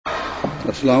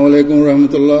السلام علیکم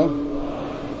ورحمۃ اللہ.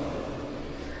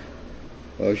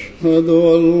 اشہد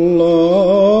ان لا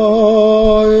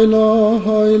الہ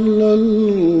الا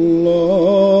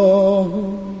اللہ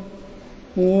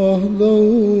وحدہ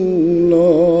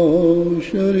لا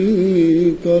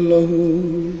شریک لہ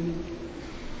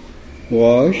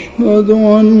واشہد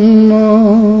ان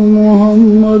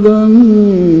محمدا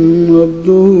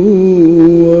عبدہ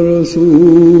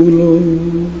ورسولہ.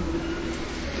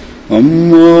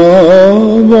 اما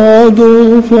بعد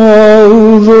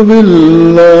فاعوذ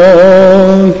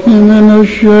باللہ من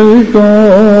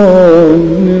الشیطان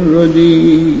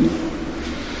الرجیم.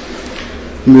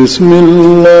 بسم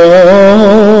اللہ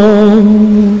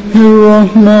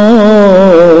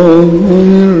الرحمن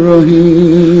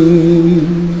الرحیم.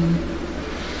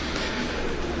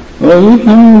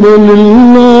 الحمد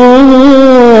للہ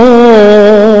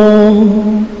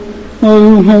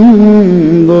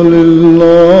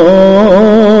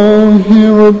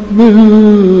رب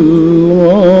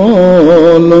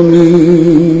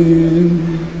العالمین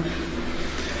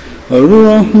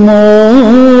الرحمن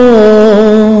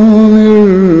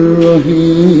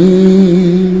الرحیم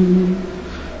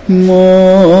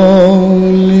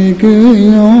مالک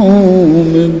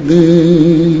یوم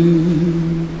الدین.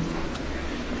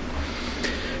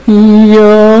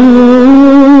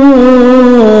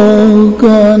 إياك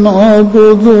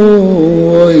نعبد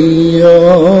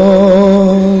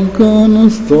وإياك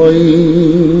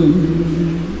نستعين.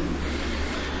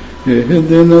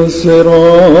 اهدنا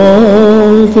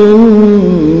الصراط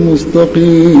المستقيم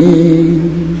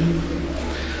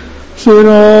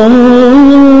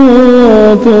صراط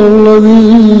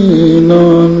الذين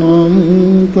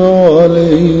أنعمت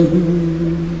عليهم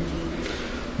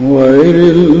غير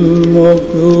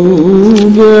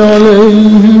المغضوب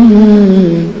عليهم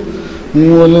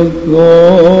ولا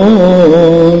الضالين.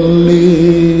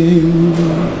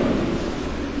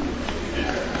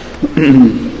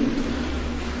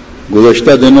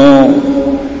 گزشتہ دنوں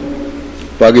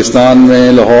پاکستان میں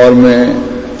لاہور میں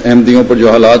احمدیوں پر جو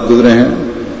حالات گزرے ہیں،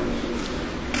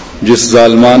 جس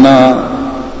ظالمانہ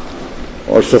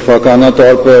اور شفاقانہ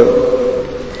طور پر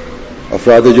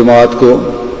افراد جماعت کو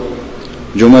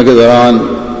جمعہ کے دوران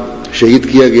شہید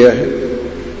کیا گیا ہے،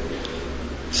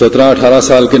 17-18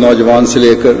 سال کے نوجوان سے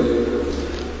لے کر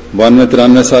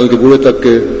 92-93 سال کے بوڑھے تک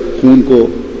کے خون کو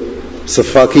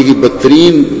سفاکی کی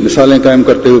بدترین مثالیں قائم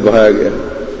کرتے ہوئے بہایا گیا،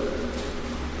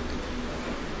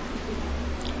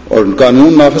 اور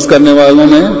قانون نافذ کرنے والوں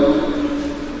نے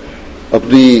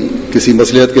اپنی کسی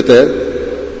مصلحت کے تحت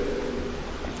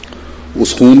اس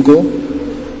خون کو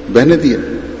بہنے دیا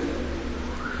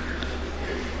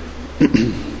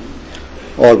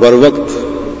اور بر وقت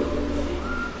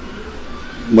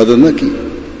مدد نہ کی،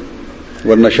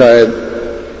 ورنہ شاید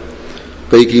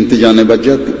کئی قیمتی جانیں بچ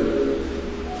جاتی.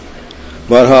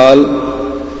 بہرحال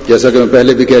جیسا کہ میں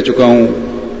پہلے بھی کہہ چکا ہوں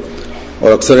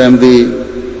اور اکثر احمدی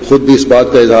خود بھی اس بات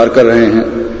کا اظہار کر رہے ہیں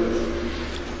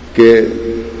کہ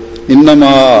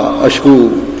انما اشکو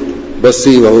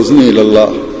بسی و حزنی اللہ،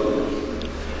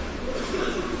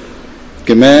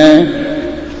 کہ میں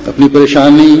اپنی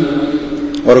پریشانی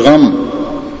اور غم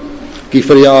کی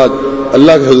فریاد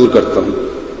اللہ کے حضور کرتا ہوں.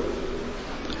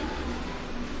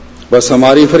 بس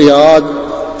ہماری فریاد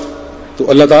تو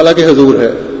اللہ تعالیٰ کے حضور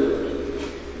ہے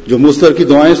جو مضطر کی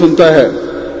دعائیں سنتا ہے،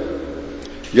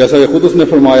 جیسا کہ خود اس نے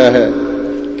فرمایا ہے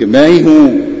کہ میں ہی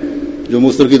ہوں جو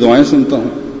مضطر کی دعائیں سنتا ہوں.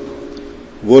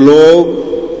 وہ لوگ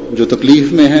جو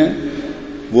تکلیف میں ہیں،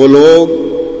 وہ لوگ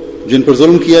جن پر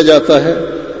ظلم کیا جاتا ہے،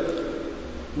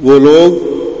 وہ لوگ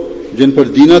جن پر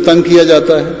جینا تنگ کیا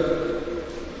جاتا ہے،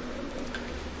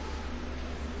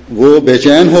 وہ بے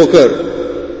چین ہو کر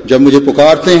جب مجھے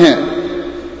پکارتے ہیں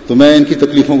تو میں ان کی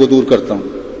تکلیفوں کو دور کرتا ہوں.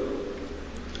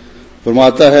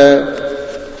 فرماتا ہے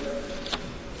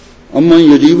امن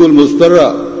یجیب المضطر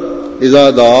اذا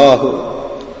دعاہ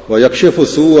ویکشف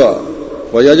السوء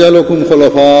ویجعلکم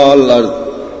خلفاء الارض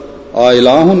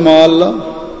الہ مع اللہ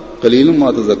قلیل ما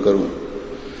تذکرون.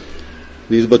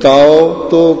 پلیز بتاؤ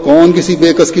تو کون کسی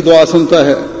بے کس کی دعا سنتا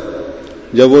ہے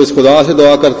جب وہ اس خدا سے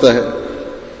دعا کرتا ہے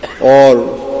اور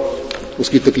اس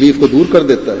کی تکلیف کو دور کر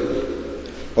دیتا ہے،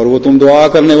 اور وہ تم دعا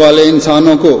کرنے والے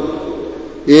انسانوں کو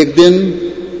ایک دن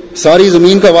ساری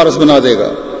زمین کا وارث بنا دے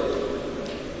گا.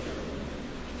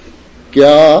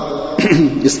 کیا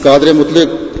اس قادر مطلق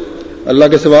اللہ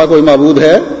کے سوا کوئی معبود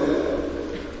ہے؟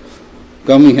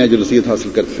 کم ہی ہے جو نصیحت حاصل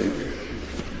کرتے ہیں.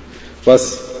 بس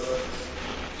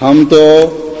ہم تو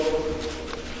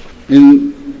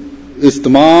اس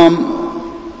تمام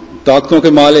طاقتوں کے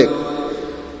مالک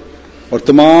اور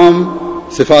تمام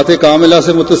صفات کاملہ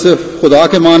سے متصف خدا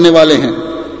کے ماننے والے ہیں.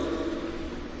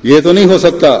 یہ تو نہیں ہو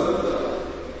سکتا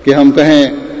کہ ہم کہیں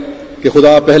کہ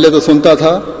خدا پہلے تو سنتا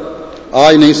تھا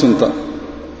آج نہیں سنتا.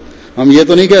 ہم یہ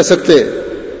تو نہیں کہہ سکتے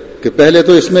کہ پہلے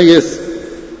تو اس میں یہ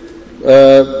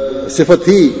صفت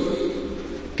تھی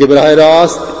کہ براہ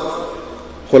راست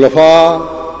خلفاء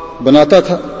بناتا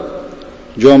تھا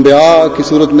جو انبیاء کی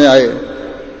صورت میں آئے،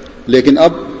 لیکن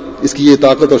اب اس کی یہ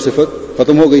طاقت اور صفت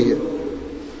ختم ہو گئی ہے.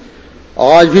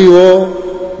 آج بھی وہ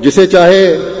جسے چاہے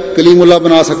کلیم اللہ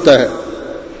بنا سکتا ہے،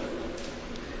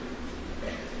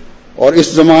 اور اس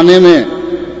زمانے میں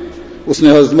اس نے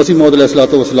حضرت مسیح موعود علیہ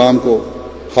الصلوۃ والسلام کو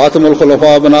خاتم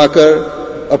الخلفاء بنا کر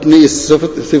اپنی اس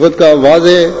صفت کا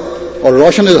واضح اور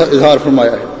روشن اظہار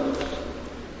فرمایا ہے.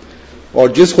 اور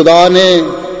جس خدا نے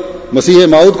مسیح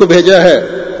موعود کو بھیجا ہے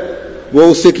وہ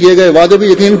اس سے کیے گئے وعدے بھی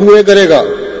یقین پورے کرے گا،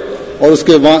 اور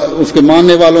اس کے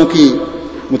ماننے والوں کی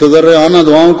متضرعانہ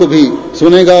دعاؤں کو بھی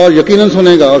سنے گا، اور یقیناً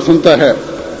سنے گا اور سنتا ہے.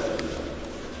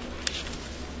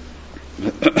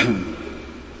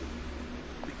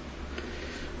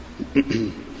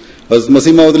 حضرت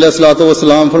مسیح موعود علیہ الصلوۃ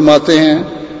والسلام فرماتے ہیں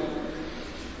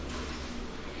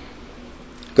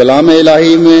کلام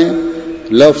الہی میں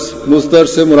لفظ مصدر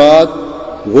سے مراد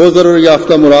وہ ضرور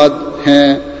یافتہ مراد ہیں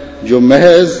جو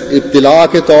محض ابتلاء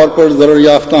کے طور پر ضرور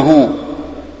یافتہ ہوں،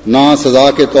 نہ سزا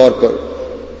کے طور پر.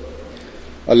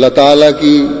 اللہ تعالیٰ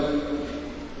کی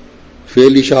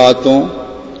فعلی شہادتوں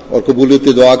اور قبولیت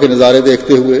دعا کے نظارے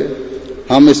دیکھتے ہوئے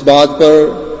ہم اس بات پر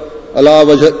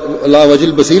اللہ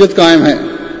وجل بصیرت قائم ہیں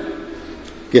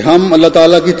کہ ہم اللہ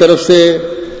تعالیٰ کی طرف سے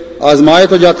آزمائے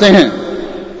تو جاتے ہیں،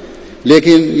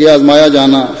 لیکن یہ آزمایا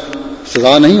جانا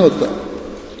سزا نہیں ہوتا،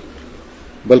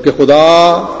 بلکہ خدا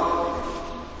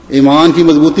ایمان کی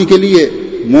مضبوطی کے لیے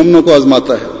مومنوں کو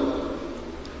آزماتا ہے.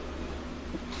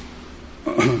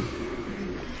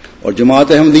 اور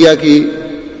جماعت احمدیہ کی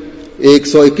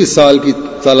 121 سال کی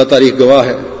سالہ تاریخ گواہ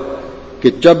ہے کہ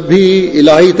جب بھی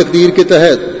الہی تقدیر کے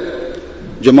تحت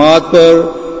جماعت پر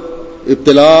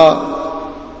ابتلاء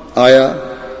آیا،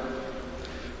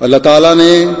 اللہ تعالیٰ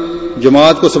نے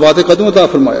جماعت کو ثبات قدم عطا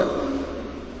فرمایا،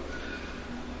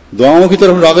 دعاؤں کی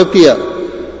طرف راغب کیا،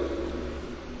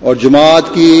 اور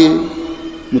جماعت کی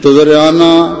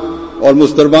متضرعانہ اور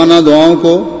مستربانہ دعاؤں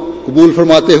کو قبول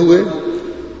فرماتے ہوئے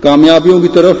کامیابیوں کی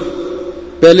طرف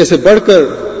پہلے سے بڑھ کر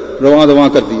رواں دواں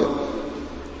کر دیا،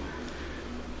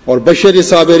 اور بشر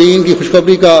صابرین کی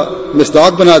خوشخبری کا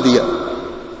مصداق بنا دیا.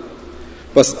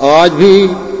 بس آج بھی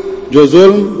جو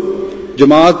ظلم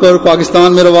جماعت پر پاکستان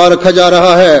میں روا رکھا جا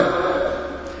رہا ہے،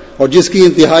 اور جس کی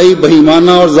انتہائی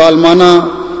بہیمانہ اور ظالمانہ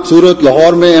صورت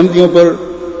لاہور میں احمدیوں پر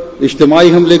اجتماعی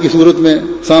حملے کی صورت میں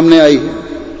سامنے آئی ہے،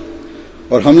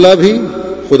 اور حملہ بھی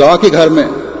خدا کے گھر میں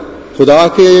خدا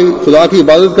کی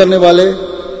عبادت کرنے والے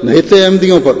نہتے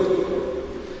احمدیوں پر.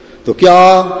 تو کیا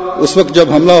اس وقت جب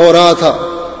حملہ ہو رہا تھا،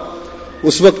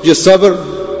 اس وقت جس صبر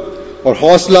اور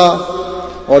حوصلہ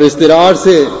اور اضطرار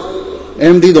سے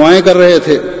احمدی دعائیں کر رہے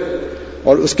تھے،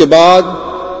 اور اس کے بعد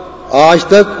آج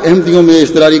تک احمدیوں میں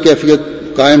اضطراری کیفیت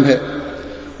قائم ہے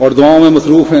اور دعاؤں میں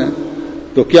مصروف ہیں،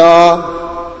 تو کیا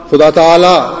خدا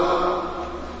تعالی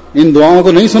ان دعاؤں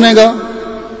کو نہیں سنے گا؟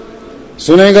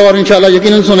 سنے گا، اور انشاءاللہ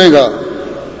یقیناً سنے گا،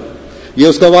 یہ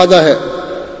اس کا وعدہ ہے.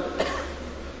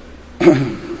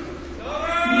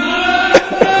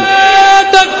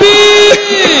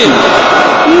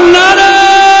 نعرہ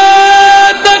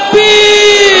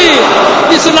تکبیر!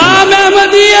 اسلام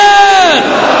احمدیہ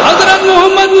حضرت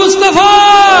محمد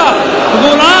مصطفیٰ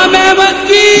غلام احمد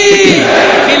کی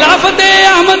خلافت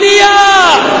احمدیہ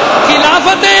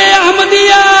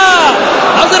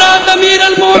حضرت امیر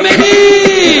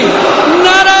المومنین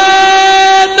نعرہ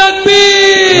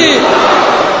تکبیر!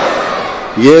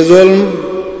 یہ ظلم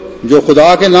جو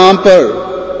خدا کے نام پر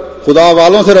خدا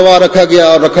والوں سے روا رکھا گیا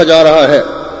اور رکھا جا رہا ہے،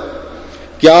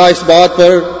 کیا اس بات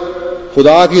پر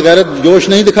خدا کی غیرت جوش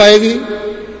نہیں دکھائے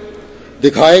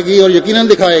گی اور یقیناً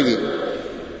دکھائے گی؟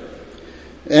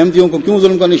 احمدیوں کو کیوں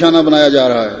ظلم کا نشانہ بنایا جا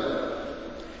رہا ہے؟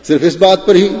 صرف اس بات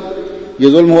پر ہی یہ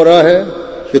ظلم ہو رہا ہے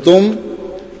کہ تم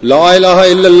لا الہ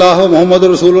الا اللہ محمد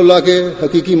رسول اللہ کے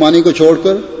حقیقی معنی کو چھوڑ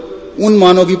کر ان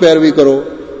معنوں کی پیروی کرو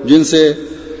جن سے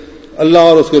اللہ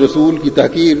اور اس کے رسول کی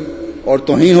تحقیر اور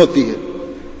توہین ہوتی ہے.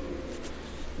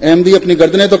 احمدی اپنی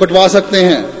گردنیں تو کٹوا سکتے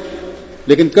ہیں،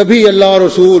 لیکن کبھی اللہ اور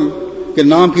رسول کے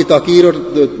نام کی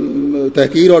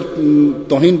تحقیر اور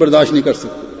توہین برداشت نہیں کر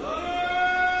سکتے.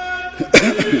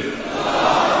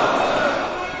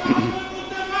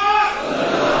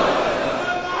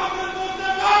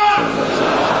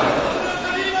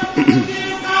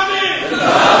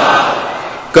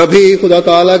 کبھی خدا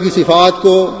تعالیٰ کی صفات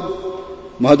کو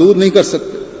محدود نہیں کر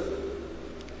سکتے،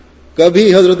 کبھی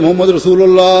حضرت محمد رسول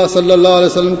اللہ صلی اللہ علیہ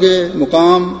وسلم کے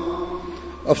مقام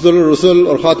افضل الرسل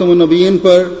اور خاتم النبیین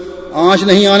پر آنچ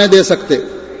نہیں آنے دے سکتے۔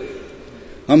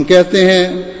 ہم کہتے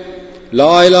ہیں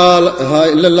لا الہ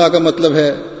الا اللہ کا مطلب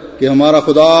ہے کہ ہمارا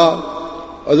خدا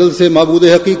ازل سے معبود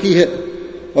حقیقی ہے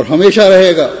اور ہمیشہ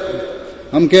رہے گا۔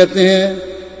 ہم کہتے ہیں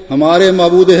ہمارے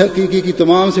معبود حقیقی کی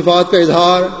تمام صفات کا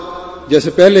اظہار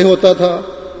جیسے پہلے ہوتا تھا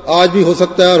آج بھی ہو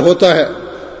سکتا ہے اور ہوتا ہے۔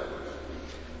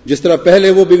 جس طرح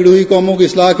پہلے وہ بگڑی ہوئی قوموں کی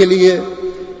اصلاح کے لیے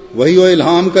وحی و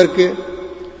الہام کر کے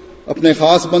اپنے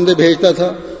خاص بندے بھیجتا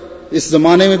تھا، اس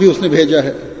زمانے میں بھی اس نے بھیجا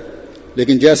ہے،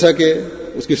 لیکن جیسا کہ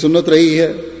اس کی سنت رہی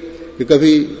ہے کہ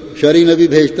کبھی شرعی نبی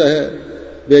بھیجتا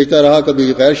رہا،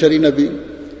 کبھی غیر شرعی نبی۔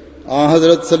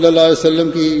 حضرت صلی اللہ علیہ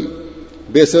وسلم کی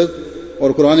بعثت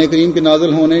اور قرآن کریم کے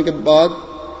نازل ہونے کے بعد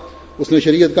اس نے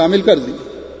شریعت کامل کر دی،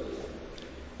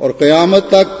 اور قیامت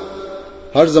تک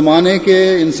ہر زمانے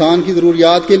کے انسان کی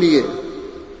ضروریات کے لیے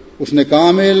اس نے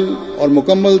کامل اور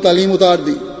مکمل تعلیم اتار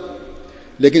دی۔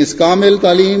 لیکن اس کامل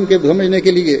تعلیم کے سمجھنے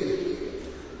کے لیے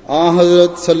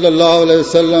حضرت صلی اللہ علیہ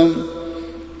وسلم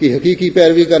کی حقیقی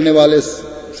پیروی کرنے والے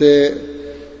سے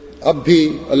اب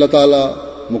بھی اللہ تعالیٰ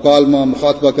مکالمہ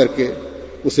مخاطبہ کر کے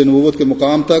اسے نبوت کے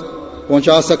مقام تک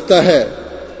پہنچا سکتا ہے،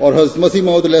 اور حضرت مسیح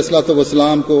موعود علیہ الصلوۃ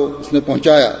والسلام کو اس نے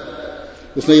پہنچایا،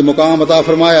 اس نے یہ مقام عطا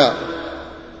فرمایا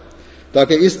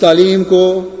تاکہ اس تعلیم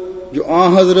کو جو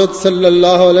حضرت صلی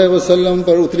اللہ علیہ وسلم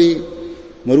پر اتری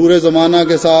مرور زمانہ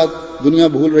کے ساتھ دنیا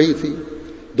بھول رہی تھی،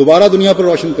 دوبارہ دنیا پر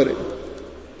روشن کرے،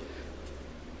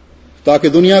 تاکہ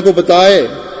دنیا کو بتائے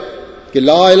کہ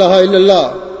لا الہ الا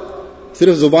اللہ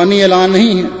صرف زبانی اعلان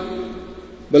نہیں ہے،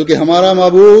 بلکہ ہمارا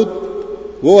معبود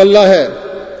وہ اللہ ہے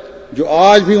جو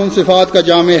آج بھی ان صفات کا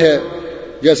جامع ہے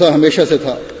جیسا ہمیشہ سے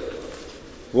تھا۔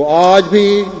 وہ آج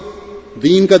بھی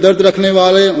دین کا درد رکھنے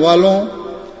والوں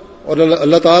اور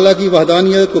اللہ تعالیٰ کی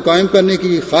وحدانیت کو قائم کرنے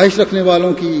کی خواہش رکھنے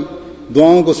والوں کی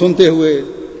دعاؤں کو سنتے ہوئے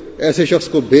ایسے شخص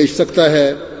کو بھیج سکتا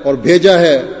ہے اور بھیجا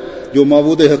ہے جو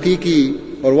معبود حقیقی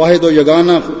اور واحد و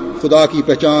یگانہ خدا کی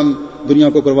پہچان دنیا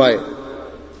کو کروائے۔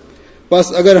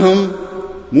 پس اگر ہم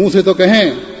منہ سے تو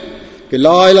کہیں کہ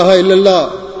لا الہ الا اللہ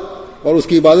اور اس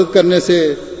کی عبادت کرنے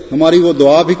سے ہماری وہ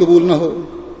دعا بھی قبول نہ ہو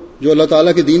جو اللہ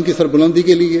تعالیٰ کے دین کی سربلندی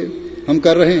کے لیے ہم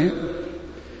کر رہے ہیں،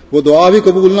 وہ دعا بھی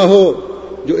قبول نہ ہو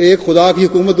جو ایک خدا کی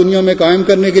حکومت دنیا میں قائم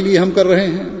کرنے کے لیے ہم کر رہے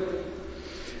ہیں،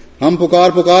 ہم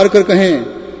پکار کر کہیں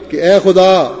کہ اے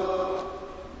خدا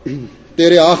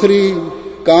تیرے آخری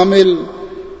کامل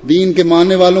دین کے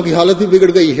ماننے والوں کی حالت بھی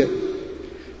بگڑ گئی ہے،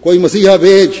 کوئی مسیحا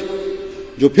بھیج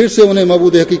جو پھر سے انہیں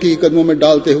معبود حقیقی قدموں میں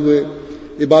ڈالتے ہوئے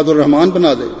عباد الرحمن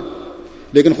بنا دے۔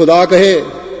 لیکن خدا کہے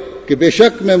کہ بے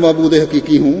شک میں معبود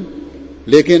حقیقی ہوں،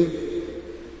 لیکن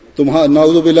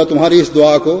نعوذ باللہ تمہاری اس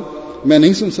دعا کو میں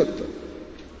نہیں سن سکتا۔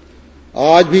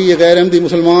 آج بھی یہ غیر احمدی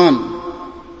مسلمان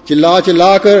چلا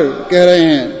کر کہہ رہے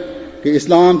ہیں کہ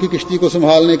اسلام کی کشتی کو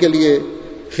سنبھالنے کے لیے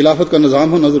خلافت کا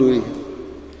نظام ہونا ضروری ہے،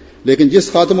 لیکن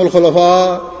جس خاتم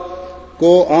الخلفاء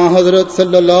کو حضرت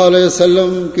صلی اللہ علیہ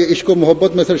وسلم کے عشق و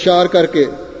محبت میں سرشار کر کے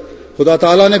خدا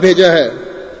تعالیٰ نے بھیجا ہے،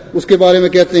 اس کے بارے میں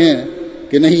کہتے ہیں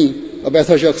کہ نہیں، اب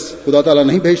ایسا شخص خدا تعالیٰ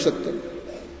نہیں بھیج سکتا۔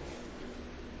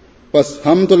 بس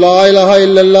ہم تو لا الہ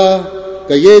الا اللہ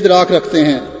کا یہ ادراک رکھتے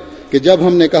ہیں کہ جب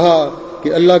ہم نے کہا کہ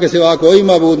اللہ کے سوا کوئی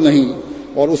معبود نہیں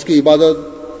اور اس کی عبادت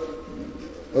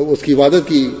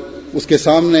کی، اس کے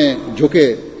سامنے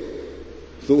جھکے،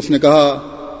 تو اس نے کہا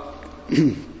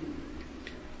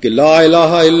کہ لا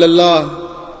الہ الا اللہ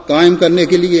قائم کرنے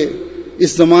کے لیے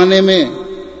اس زمانے میں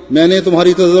نے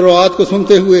تمہاری تضرعات کو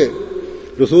سنتے ہوئے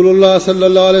رسول اللہ صلی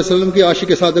اللہ علیہ وسلم کی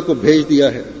عاشق صادق کو بھیج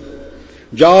دیا ہے،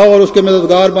 جاؤ اور اس کے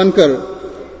مددگار بن کر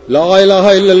لا الہ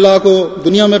الا اللہ کو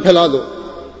دنیا میں پھیلا دو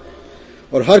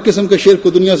اور ہر قسم کے شرک کو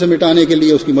دنیا سے مٹانے کے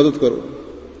لیے اس کی مدد کرو۔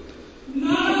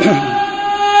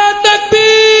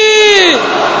 تکبیر!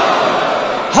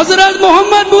 حضرت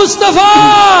محمد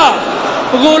مصطفیٰ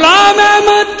غلام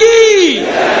احمد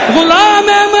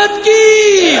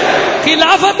کی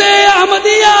خلافت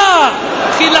احمدیہ۔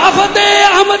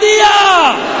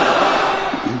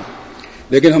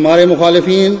 لیکن ہمارے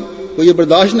مخالفین کو یہ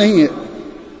برداشت نہیں ہے،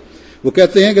 وہ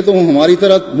کہتے ہیں کہ تم ہماری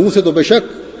طرح منہ سے تو بے شک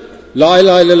لا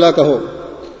الہ الا اللہ کہو،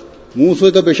 منہ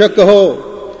سے تو بے شک کہو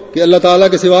کہ اللہ تعالیٰ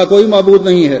کے سوا کوئی معبود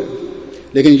نہیں ہے،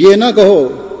 لیکن یہ نہ کہو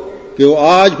کہ وہ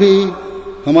آج بھی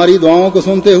ہماری دعاؤں کو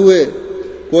سنتے ہوئے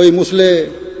کوئی مسلح،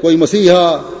 کوئی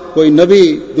مسیحا، کوئی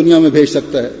نبی دنیا میں بھیج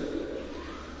سکتا ہے۔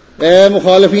 اے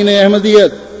مخالفین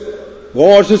احمدیت،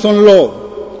 غور سے سن لو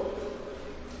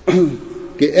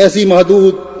کہ ایسی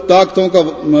محدود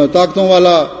طاقتوں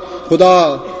والا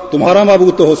خدا تمہارا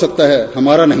معبود تو ہو سکتا ہے،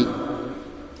 ہمارا نہیں۔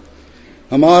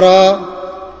 ہمارا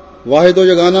واحد و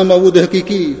یگانہ معبود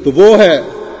حقیقی تو وہ ہے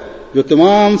جو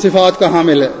تمام صفات کا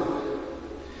حامل ہے،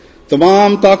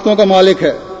 تمام طاقتوں کا مالک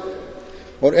ہے،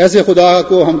 اور ایسے خدا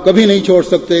کو ہم کبھی نہیں چھوڑ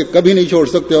سکتے، کبھی نہیں چھوڑ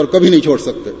سکتے اور کبھی نہیں چھوڑ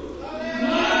سکتے۔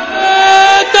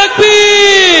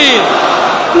 تکبیر،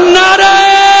 نعرہ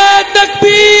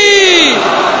تکبیر،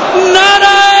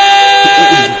 نعرہ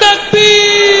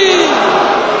تکبیر۔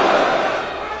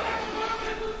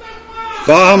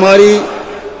 خواہ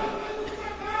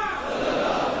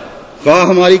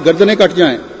ہماری گردنیں کٹ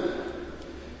جائیں،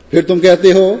 پھر تم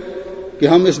کہتے ہو کہ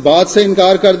ہم اس بات سے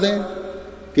انکار کر دیں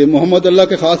کہ محمد اللہ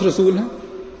کے خاص رسول ہیں۔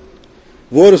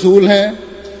 وہ رسول ہیں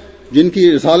جن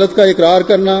کی رسالت کا اقرار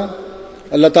کرنا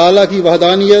اللہ تعالیٰ کی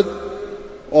وحدانیت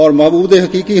اور معبود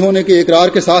حقیقی ہونے کے اقرار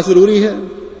کے ساتھ ضروری ہے۔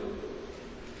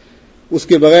 اس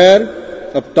کے بغیر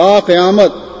اب تا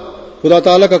قیامت خدا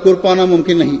تعالیٰ کا قرب پانا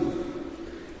ممکن نہیں۔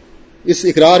 اس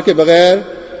اقرار کے بغیر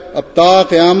اب تا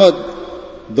قیامت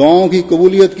دعاؤں کی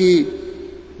قبولیت کی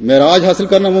معراج حاصل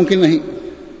کرنا ممکن نہیں۔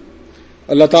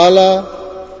 اللہ تعالیٰ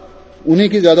انہی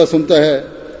کی زیادہ سنتا ہے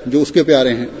جو اس کے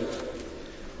پیارے ہیں،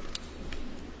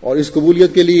 اور اس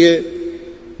قبولیت کے لیے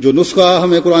جو نسخہ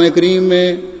ہمیں قرآن کریم میں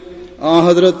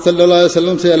حضرت صلی اللہ علیہ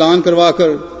وسلم سے اعلان کروا کر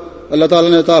اللہ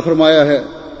تعالیٰ نے عطا فرمایا ہے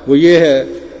وہ یہ ہے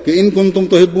کہ ان کنتم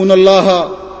تحبون اللہ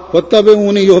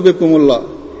فاتبعونی یحببکم اللہ،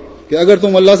 کہ اگر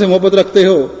تم اللہ سے محبت رکھتے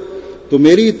ہو تو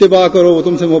میری اتباع کرو، وہ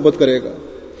تم سے محبت کرے گا۔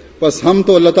 بس ہم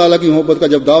تو اللہ تعالیٰ کی محبت کا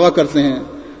جب دعویٰ کرتے ہیں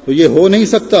تو یہ ہو نہیں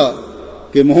سکتا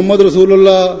کہ محمد رسول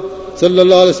اللہ صلی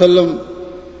اللہ علیہ وسلم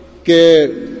کے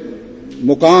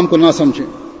مقام کو نہ سمجھیں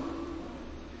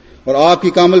اور آپ کی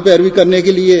کامل پیروی کرنے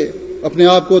کے لیے اپنے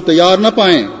آپ کو تیار نہ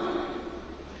پائیں۔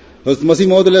 حضرت مسیح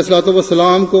موعود علیہ الصلوۃ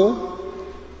والسلام کو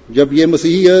جب یہ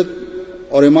مسیحیت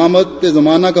اور امامت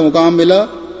زمانہ کا مقام ملا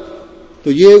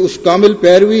تو یہ اس کامل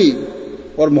پیروی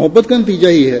اور محبت کا نتیجہ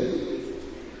ہی ہے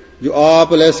جو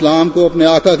آپ علیہ السلام کو اپنے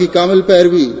آقا کی کامل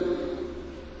پیروی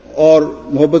اور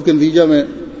محبت کے نتیجہ میں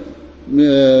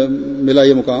ملا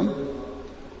یہ مقام۔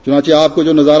 چنانچہ آپ کو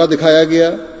جو نظارہ دکھایا گیا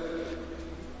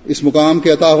اس مقام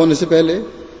کے عطا ہونے سے پہلے،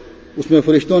 اس میں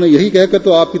فرشتوں نے یہی کہہ کر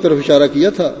تو آپ کی طرف اشارہ کیا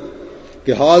تھا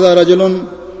کہ ھذا رجل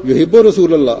یحب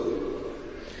رسول اللہ،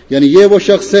 یعنی یہ وہ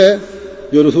شخص ہے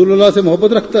جو رسول اللہ سے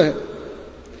محبت رکھتا ہے۔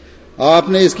 آپ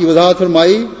نے اس کی وضاحت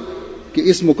فرمائی کہ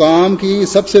اس مقام کی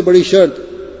سب سے بڑی شرط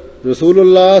رسول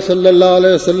اللہ صلی اللہ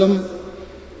علیہ وسلم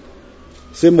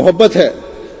سے محبت ہے،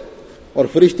 اور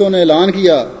فرشتوں نے اعلان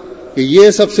کیا کہ یہ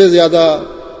سب سے زیادہ،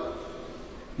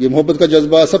 یہ محبت کا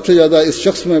جذبہ سب سے زیادہ اس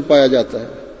شخص میں پایا جاتا ہے۔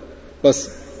 بس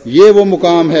یہ وہ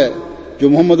مقام ہے جو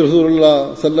محمد رسول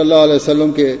اللہ صلی اللہ علیہ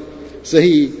وسلم کے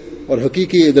صحیح اور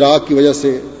حقیقی ادراک کی وجہ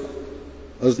سے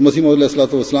حضرت مسیح موعود علیہ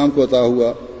الصلوۃ والسلام کو عطا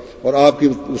ہوا اور آپ کی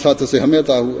وساطت سے ہمیں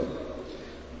عطا ہوا۔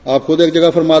 آپ خود ایک جگہ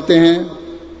فرماتے ہیں،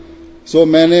 سو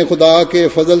میں نے خدا کے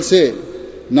فضل سے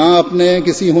نہ اپنے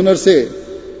کسی ہنر سے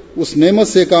اس نعمت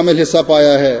سے کامل حصہ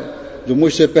پایا ہے جو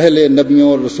مجھ سے پہلے نبیوں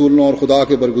اور رسولوں اور خدا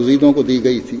کے برگزیدوں کو دی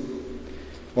گئی تھی،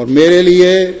 اور میرے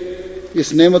لیے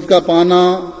اس نعمت کا پانا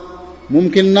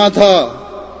ممکن نہ تھا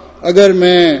اگر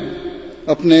میں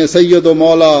اپنے سید و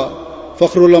مولا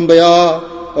فخر الانبیاء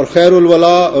اور خیر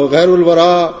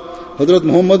الورا حضرت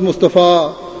محمد مصطفیٰ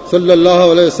صلی اللہ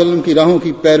علیہ وسلم کی راہوں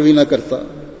کی پیروی نہ کرتا۔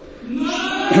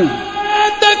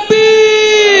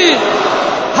 تکبیر،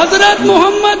 حضرت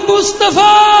محمد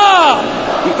مصطفیٰ،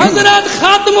 حضرت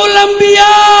خاتم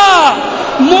الانبیاء،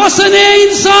 محسن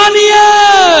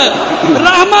انسانیت،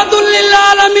 رحمت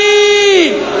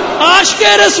للعالمین، عاشق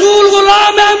رسول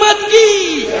غلام احمد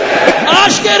کی،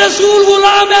 عاشق رسول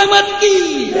غلام احمد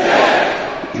کی۔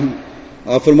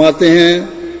 آپ فرماتے ہیں،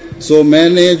 سو میں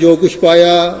نے جو کچھ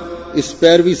پایا اس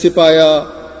پیروی سے پایا،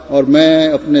 اور میں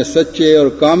اپنے سچے اور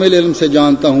کامل علم سے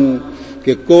جانتا ہوں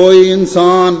کہ کوئی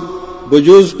انسان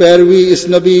بجز پیروی اس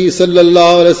نبی صلی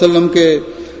اللہ علیہ وسلم کے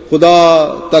خدا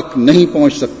تک نہیں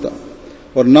پہنچ سکتا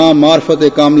اور نہ معرفت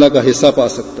کاملہ کا حصہ پا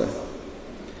سکتا ہے۔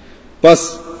 بس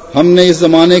ہم نے اس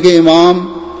زمانے کے امام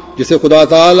جسے خدا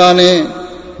تعالی نے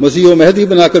مسیح و مہدی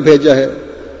بنا کر بھیجا ہے،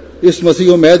 اس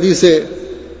مسیح و مہدی سے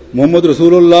محمد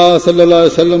رسول اللہ صلی اللہ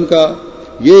علیہ وسلم کا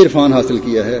یہ عرفان حاصل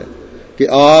کیا ہے کہ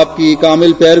آپ کی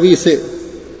کامل پیروی سے،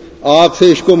 آپ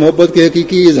سے عشق و محبت کے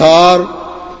حقیقی اظہار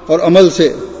اور عمل سے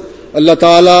اللہ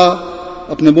تعالیٰ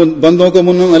اپنے بندوں کو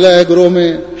منعم علیہ گروہ میں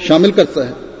شامل کرتا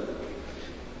ہے،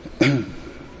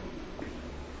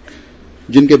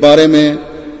 جن کے بارے میں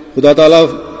خدا تعالیٰ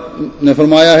نے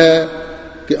فرمایا ہے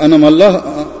کہ انعم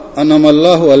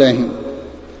اللہ علیہم،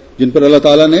 جن پر اللہ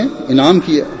تعالیٰ نے انعام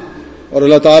کیا، اور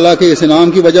اللہ تعالیٰ کے اس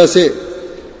انعام کی وجہ سے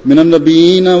من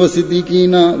النبیین و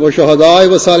صدیقین و شہداء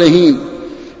و صالحین،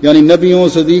 یعنی نبیوں،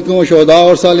 صدیقوں، شہداء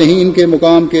اور صالحین کے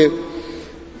مقام کے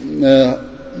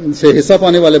سے حصہ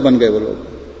پانے والے بن گئے وہ لوگ۔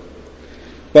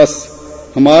 بس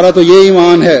ہمارا تو یہ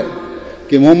ایمان ہے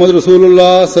کہ محمد رسول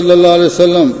اللہ صلی اللہ علیہ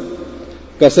وسلم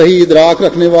کا صحیح ادراک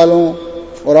رکھنے والوں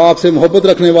اور آپ سے محبت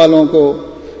رکھنے والوں کو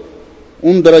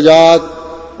ان درجات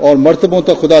اور مرتبوں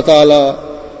تک خدا تعالی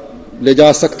لے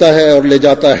جا سکتا ہے اور لے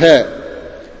جاتا ہے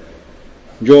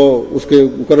جو اس کے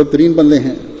مقرب ترین بندے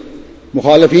ہیں۔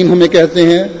 مخالفین ہمیں کہتے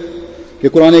ہیں کہ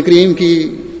قرآن کریم کی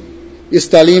اس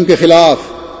تعلیم کے خلاف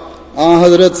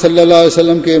حضرت صلی اللہ علیہ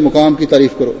وسلم کے مقام کی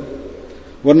تعریف کرو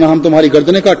ورنہ ہم تمہاری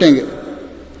گردنیں کاٹیں گے۔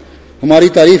 ہماری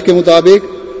تعریف کے مطابق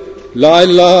لا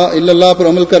الہ الا اللہ پر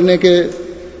عمل کرنے کے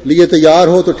لیے تیار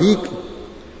ہو تو ٹھیک،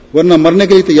 ورنہ مرنے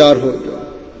کے لیے تیار ہو جاؤ۔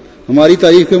 ہماری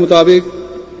تعریف کے مطابق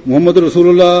محمد رسول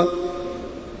اللہ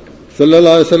صلی اللہ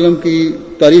علیہ وسلم کی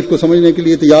تعریف کو سمجھنے کے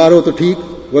لیے تیار ہو تو ٹھیک،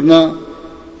 ورنہ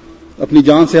اپنی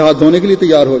جان سے ہاتھ دھونے کے لیے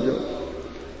تیار ہو جاؤ۔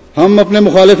 ہم اپنے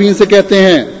مخالفین سے کہتے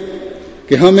ہیں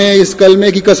کہ ہمیں اس کلمے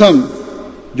کی قسم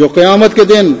جو قیامت کے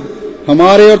دن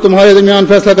ہمارے اور تمہارے درمیان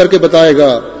فیصلہ کر کے بتائے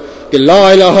گا کہ لا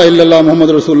الہ الا اللہ محمد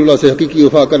رسول اللہ سے حقیقی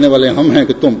وفا کرنے والے ہم ہیں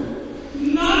کہ تم۔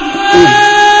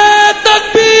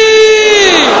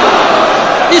 تکبیر!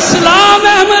 اسلام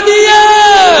احمدیہ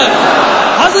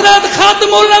حضرت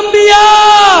ختم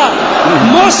الانبیاء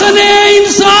محسن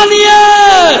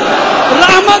انسانیت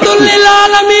رحمت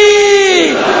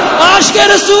للعالمین عاشق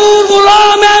رسول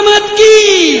غلام احمد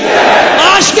کی،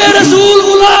 عاشق رسول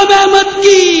غلام احمد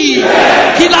کی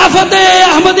خلافت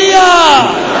احمدیہ،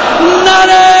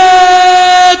 نعرہ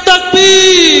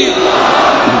تکبیر!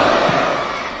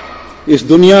 اس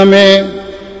دنیا میں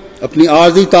اپنی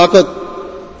عارضی طاقت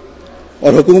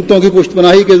اور حکومتوں کی پشت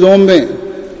پناہی کے زوم میں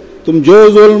تم جو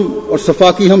ظلم اور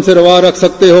صفاقی ہم سے روا رکھ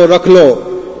سکتے ہو رکھ لو،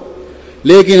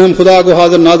 لیکن ہم خدا کو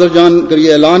حاضر ناظر جان کر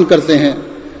یہ اعلان کرتے ہیں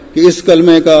کہ اس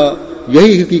کلمے کا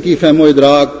یہی حقیقی فہم و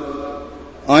ادراک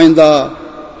آئندہ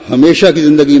ہمیشہ کی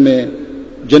زندگی میں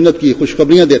جنت کی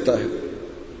خوشخبریاں دیتا ہے۔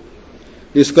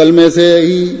 اس کلمے سے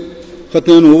ہی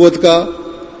ختم نبوت کا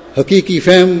حقیقی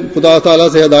فہم خدا تعالیٰ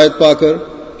سے ہدایت پا کر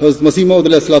حضرت مسیح موعود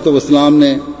علیہ الصلوۃ والسلام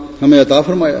نے ہمیں عطا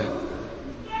فرمایا ہے۔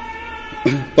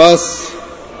 پس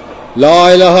لا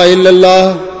الہ الا اللہ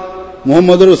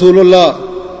محمد رسول اللہ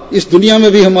اس دنیا میں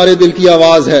بھی ہمارے دل کی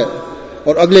آواز ہے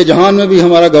اور اگلے جہان میں بھی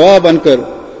ہمارا گواہ بن کر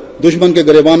دشمن کے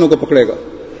گریبانوں کو پکڑے گا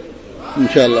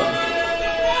انشاءاللہ۔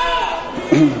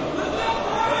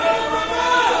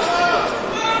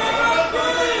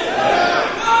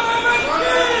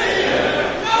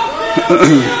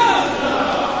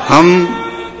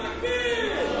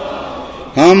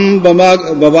 ہم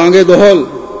ببانگ دہل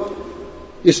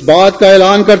اس بات کا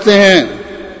اعلان کرتے ہیں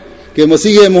کہ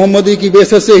مسیح محمدی کی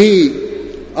بعثت سے ہی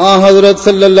حضرت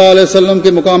صلی اللہ علیہ وسلم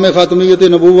کے مقام خاتمیت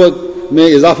نبوت میں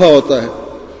اضافہ ہوتا ہے۔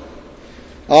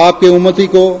 آپ کے امتی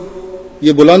کو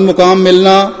یہ بلند مقام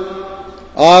ملنا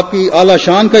آپ کی اعلی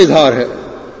شان کا اظہار ہے۔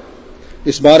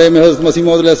 اس بارے میں حضرت مسیح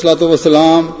موعود علیہ الصلوۃ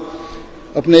والسلام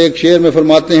اپنے ایک شعر میں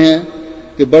فرماتے ہیں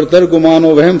کہ برتر گمان و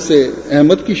وہم سے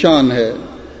احمد کی شان ہے،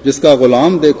 جس کا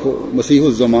غلام دیکھو مسیح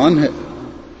الزمان ہے۔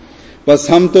 بس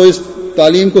ہم تو اس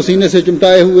تعلیم کو سینے سے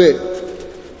چمٹائے ہوئے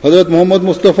حضرت محمد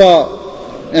مصطفیٰ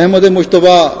احمد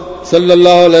مجتبی صلی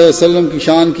اللہ علیہ وسلم کی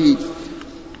شان کی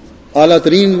اعلیٰ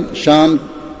ترین شان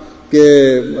کے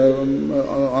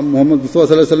محمد مصطفیٰ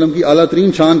صلی اللہ علیہ وسلم کی اعلیٰ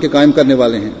ترین شان کے قائم کرنے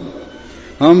والے ہیں۔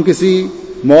 ہم کسی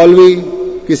مولوی،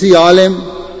 کسی عالم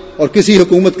اور کسی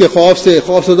حکومت کے خوف سے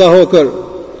خوفزدہ ہو کر،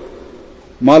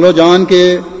 مال و جان کے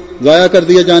ضائع کر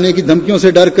دیے جانے کی دھمکیوں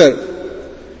سے ڈر کر،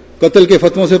 قتل کے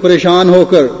فتووں سے پریشان ہو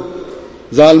کر،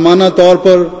 ظالمانہ طور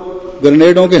پر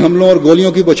گرنیڈوں کے حملوں اور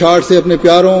گولیوں کی بچھاڑ سے اپنے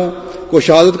پیاروں کو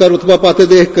شہادت کا رتبہ پاتے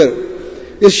دیکھ کر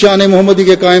اس شان محمدی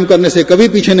کے قائم کرنے سے کبھی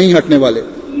پیچھے نہیں ہٹنے والے۔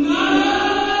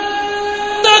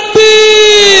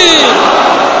 تکبیر!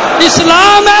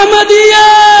 اسلام احمدیہ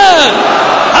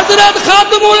حضرت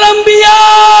خاتم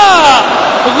الانبیاء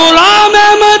غلام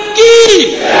احمد کی،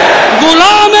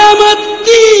 غلام احمد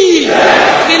کی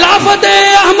خلافت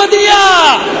احمدیہ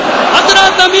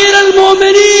حضرت امیر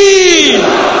المومنین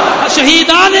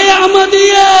شہیدان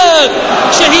احمدیت،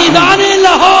 شہیدان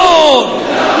لاہور،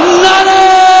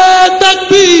 نعرہ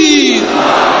تکبیر!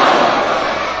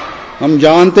 ہم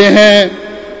جانتے ہیں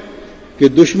کہ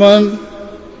دشمن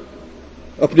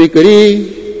اپنی کری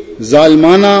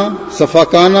ظالمانہ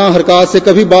صفاقانہ حرکات سے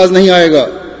کبھی باز نہیں آئے گا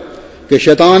کہ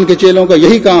شیطان کے چیلوں کا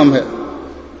یہی کام ہے۔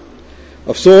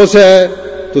 افسوس ہے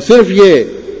تو صرف یہ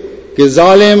کہ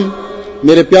ظالم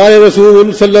میرے پیارے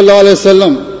رسول صلی اللہ علیہ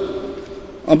وسلم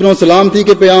امن و سلامتی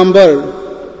کے پیغمبر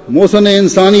محسن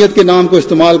انسانیت کے نام کو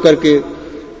استعمال کر کے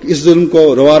اس ظلم کو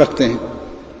روا رکھتے ہیں۔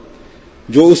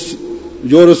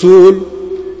 جو رسول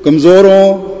کمزوروں،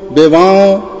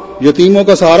 بیواؤں، یتیموں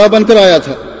کا سہارا بن کر آیا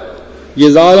تھا، یہ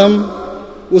ظالم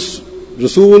اس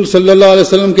رسول صلی اللہ علیہ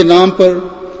وسلم کے نام پر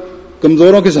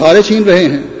کمزوروں کے سہارے چھین رہے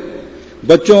ہیں،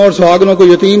 بچوں اور سہاگنوں کو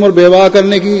یتیم اور بیوہ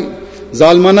کرنے کی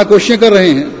ظالمانہ کوششیں کر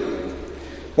رہے ہیں،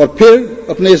 اور پھر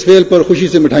اپنے اس فعل پر خوشی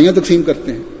سے مٹھائیاں تقسیم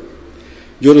کرتے ہیں۔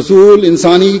 جو رسول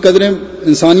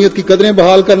انسانیت کی قدریں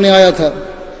بحال کرنے آیا تھا،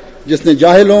 جس نے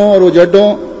جاہلوں اور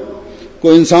اجڈوں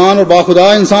کو انسان اور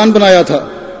باخدا انسان بنایا تھا،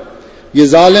 یہ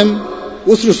ظالم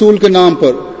اس رسول کے نام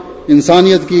پر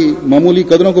انسانیت کی معمولی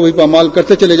قدروں کو بھی پامال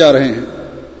کرتے چلے جا رہے ہیں۔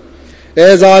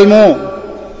 اے ظالموں،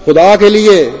 خدا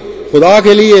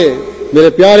کے لیے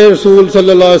میرے پیارے رسول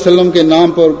صلی اللہ علیہ وسلم کے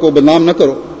نام پر کو بدنام نہ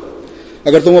کرو۔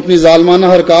 اگر تم اپنی ظالمانہ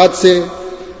حرکات سے،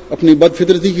 اپنی بد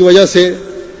فطرتی کی وجہ سے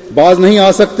باز نہیں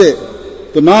آ سکتے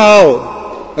تو نہ آؤ،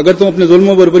 اگر تم اپنے ظلم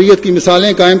و بربریت کی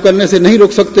مثالیں قائم کرنے سے نہیں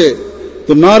رک سکتے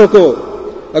تو نہ رکو،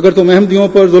 اگر تم احمدیوں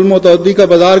پر ظلم و تعدی کا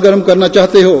بازار گرم کرنا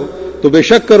چاہتے ہو تو بے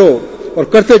شک کرو اور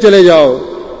کرتے چلے جاؤ۔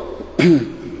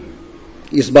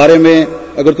 اس بارے میں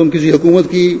اگر تم کسی حکومت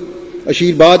کی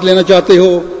اشیر بات لینا چاہتے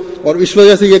ہو اور اس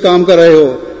وجہ سے یہ کام کر رہے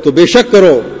ہو تو بے شک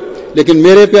کرو، لیکن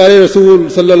میرے پیارے رسول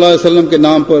صلی اللہ علیہ وسلم کے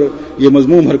نام پر یہ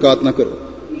مذموم حرکات نہ کرو۔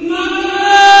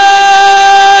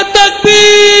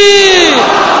 تکبیر!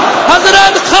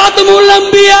 حضرت خاتم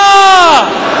الانبیاء،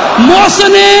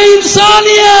 محسن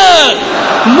انسانیت،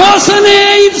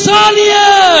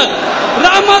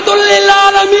 رحمت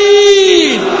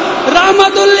للعالمین،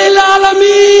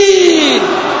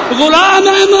 غلام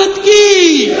احمد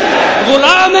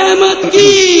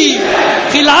کی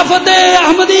خلافت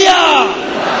احمدیہ،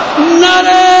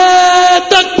 نعرہ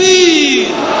تکبیر!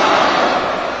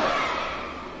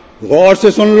 غور سے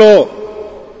سن لو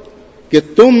کہ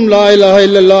تم لا الہ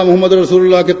الا اللہ محمد رسول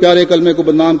اللہ کے پیارے کلمے کو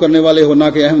بدنام کرنے والے ہو، نہ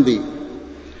کہ احمدی۔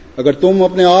 اگر تم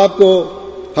اپنے آپ کو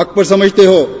حق پر سمجھتے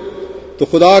ہو تو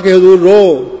خدا کے حضور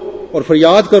رو اور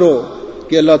فریاد کرو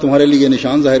کہ اللہ تمہارے لیے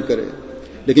نشان ظاہر کرے،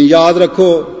 لیکن یاد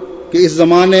رکھو کہ اس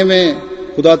زمانے میں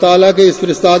خدا تعالیٰ کے اس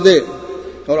فرستادے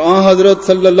اور آن حضرت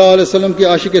صلی اللہ علیہ وسلم کے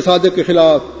عاشق صادق کے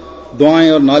خلاف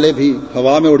دعائیں اور نعرے بھی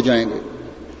ہوا میں اڑ جائیں گے۔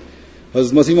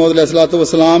 حضرت مسیح موعود علیہ الصلوۃ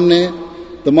والسلام نے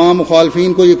تمام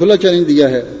مخالفین کو یہ کھلا چیلنج دیا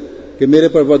ہے کہ میرے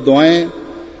پر بد دعائیں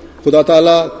خدا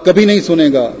تعالیٰ کبھی نہیں سنے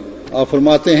گا۔ آپ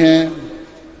فرماتے ہیں،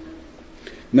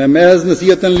 میں محض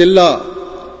نصیحتاً للہ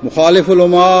مخالف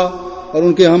علماء اور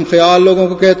ان کے ہم خیال لوگوں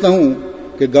کو کہتا ہوں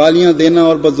کہ گالیاں دینا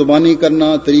اور بد زبانی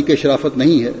کرنا طریق شرافت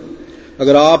نہیں ہے۔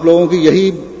 اگر آپ لوگوں کی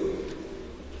یہی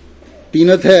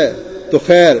تینت ہے تو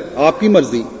خیر، آپ کی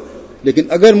مرضی، لیکن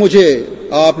اگر مجھے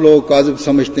آپ لوگ کاذب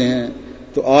سمجھتے ہیں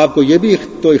تو آپ کو یہ بھی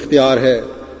تو اختیار ہے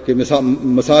کہ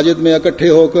مساجد میں اکٹھے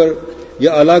ہو کر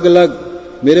یا الگ الگ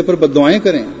میرے پر بد دعائیں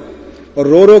کریں اور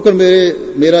رو رو کر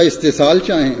میرا استحصال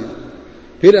چاہیں۔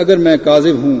 پھر اگر میں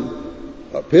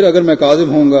کاذب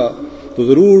ہوں گا تو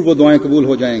ضرور وہ دعائیں قبول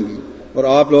ہو جائیں گی، اور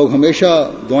آپ لوگ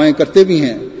ہمیشہ دعائیں کرتے بھی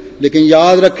ہیں، لیکن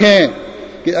یاد رکھیں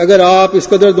کہ اگر آپ اس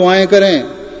قدر دعائیں کریں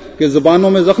کہ زبانوں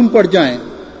میں زخم پڑ جائیں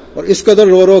اور اس قدر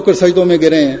رو رو کر سجدوں میں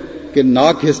گریں کہ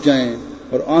ناک ہس جائیں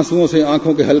اور آنسوؤں سے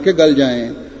آنکھوں کے حلقے گل جائیں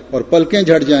اور پلکیں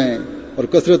جھڑ جائیں اور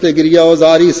کثرت گریہ و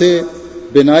زاری سے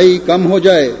بینائی کم ہو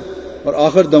جائے اور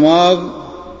آخر دماغ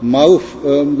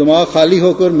خالی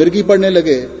ہو کر مرگی پڑنے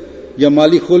لگے یا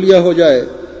مالی خلیہ ہو جائے،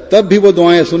 تب بھی وہ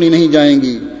دعائیں سنی نہیں جائیں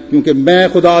گی، کیونکہ میں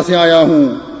خدا سے آیا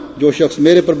ہوں۔ جو شخص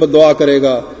میرے پر بد دعا کرے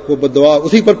گا وہ بد دعا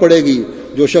اسی پر پڑے گی۔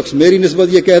 جو شخص میری نسبت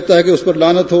یہ کہتا ہے کہ اس پر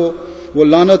لعنت ہو، وہ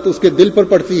لعنت اس کے دل پر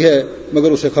پڑتی ہے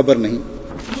مگر اسے خبر نہیں۔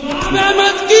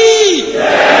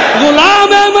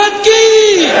 غلام احمد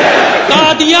کی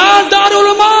قادیان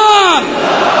دارالعلوم،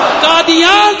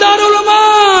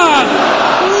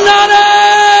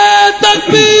 نعرہ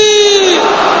تکبیر!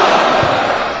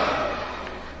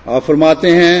 آپ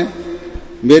فرماتے ہیں،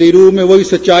 میری روح میں وہی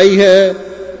سچائی ہے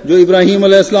جو ابراہیم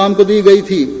علیہ السلام کو دی گئی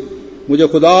تھی۔ مجھے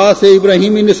خدا سے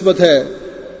ابراہیمی نسبت ہے،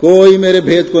 کوئی میرے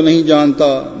بھید کو نہیں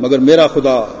جانتا مگر میرا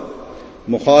خدا۔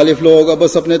 مخالف لوگ اب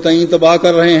بس اپنے تئیں تباہ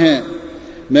کر رہے ہیں،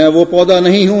 میں وہ پودا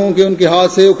نہیں ہوں کہ ان کے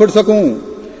ہاتھ سے اکھڑ سکوں۔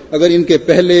 اگر ان کے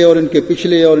پہلے اور ان کے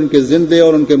پچھلے اور ان کے زندے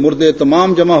اور ان کے مردے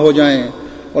تمام جمع ہو جائیں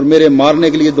اور میرے مارنے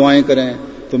کے لیے دعائیں کریں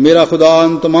تو میرا خدا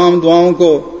ان تمام دعاؤں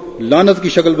کو لعنت کی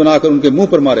شکل بنا کر ان کے منہ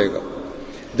پر مارے گا۔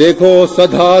 دیکھو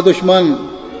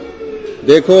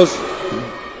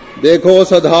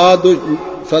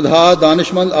سدھا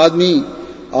دانشمند آدمی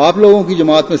آپ لوگوں کی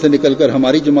جماعت میں سے نکل کر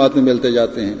ہماری جماعت میں ملتے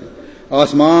جاتے ہیں۔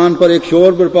 آسمان پر ایک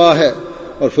شور برپا ہے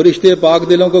اور فرشتے پاک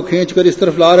دلوں کو کھینچ کر اس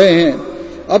طرف لا رہے ہیں۔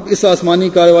 اب اس آسمانی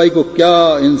کارروائی کو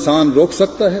کیا انسان روک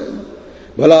سکتا ہے؟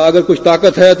 بھلا اگر کچھ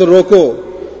طاقت ہے تو روکو۔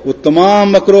 وہ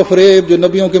تمام مکر و فریب جو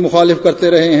نبیوں کے مخالف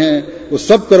کرتے رہے ہیں وہ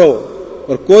سب کرو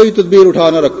اور کوئی تدبیر اٹھا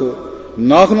نہ رکھو۔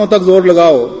 ناخنوں تک زور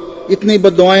لگاؤ، اتنی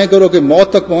بد دعائیں کرو کہ موت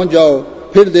تک پہنچ جاؤ،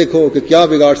 پھر دیکھو کہ کیا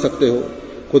بگاڑ سکتے ہو۔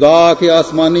 خدا کے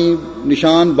آسمانی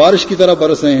نشان بارش کی طرح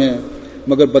برس رہے ہیں،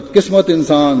 مگر بدقسمت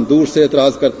انسان دور سے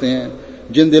اعتراض کرتے ہیں۔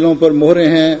 جن دلوں پر مہرے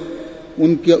ہیں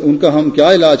ان کا ہم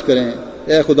کیا علاج کریں؟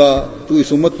 اے خدا تو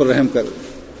اس امت پر رحم کر۔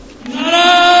 نعرہ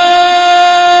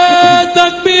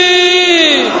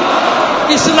تکبیر!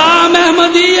 اسلام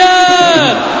احمدیہ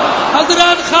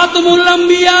حضرت خاتم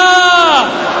الانبیاء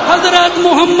حضرت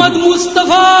محمد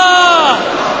مصطفیٰ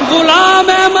غلام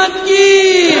احمد کی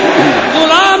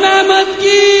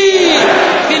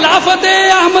خلافت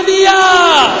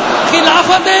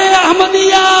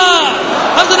احمدیہ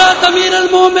حضرت امیر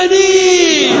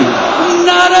المومنین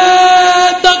نعرہ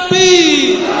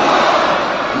تکبیر!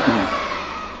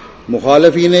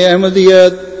 مخالفین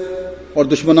احمدیت اور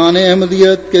دشمنان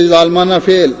احمدیت کے ظالمانہ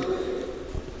فعل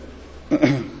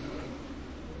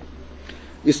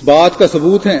اس بات کا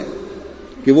ثبوت ہیں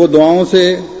کہ وہ دعاؤں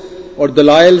سے اور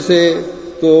دلائل سے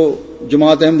تو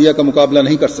جماعت احمدیہ کا مقابلہ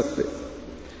نہیں کر سکتے۔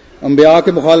 انبیاء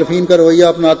کے مخالفین کا رویہ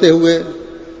اپناتے ہوئے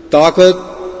طاقت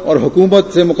اور حکومت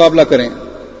سے مقابلہ کریں،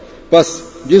 بس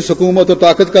جس حکومت اور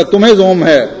طاقت کا تمہیں زوم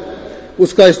ہے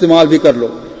اس کا استعمال بھی کر لو،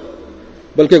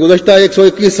 بلکہ گزشتہ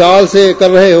 121 سال سے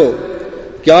کر رہے ہو۔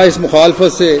 کیا اس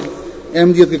مخالفت سے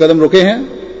احمدیت کے قدم رکے ہیں؟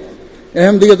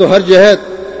 احمدیت تو ہر جہت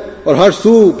اور ہر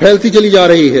سو پھیلتی چلی جا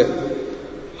رہی ہے۔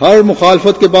 ہر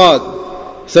مخالفت کے بعد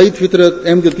سعید فطرت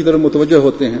احمدیت کی طرف متوجہ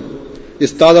ہوتے ہیں۔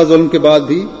 اس تازہ ظلم کے بعد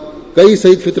بھی کئی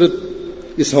سعید فطرت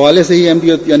اس حوالے سے ہی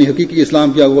احمدیت یعنی حقیقی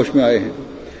اسلام کی آغوش میں آئے ہیں۔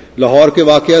 لاہور کے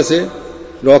واقعے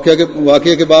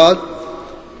کے بعد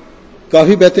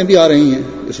کافی باتیں بھی آ رہی ہیں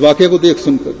اس واقعے کو دیکھ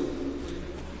سن کر۔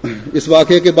 اس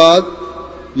واقعے کے بعد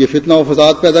یہ فتنہ و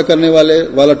فساد پیدا کرنے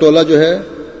والا ٹولہ جو ہے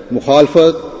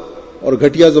مخالفت اور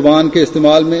گھٹیا زبان کے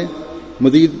استعمال میں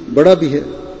مزید بڑا بھی ہے۔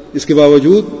 اس کے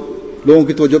باوجود لوگوں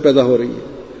کی توجہ پیدا ہو رہی ہے۔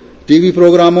 ٹی وی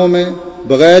پروگراموں میں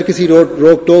بغیر کسی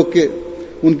روک ٹوک کے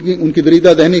ان کی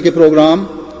دریدہ دہنی کے پروگرام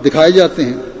دکھائے جاتے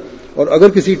ہیں، اور اگر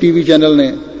کسی ٹی وی چینل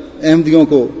نے احمدیوں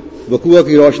کو وقوع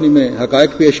کی روشنی میں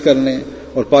حقائق پیش کرنے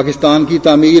اور پاکستان کی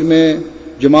تعمیر میں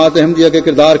جماعت احمدیہ کے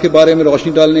کردار کے بارے میں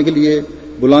روشنی ڈالنے کے لیے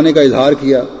بلانے کا اظہار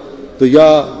کیا تو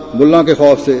یا ملا کے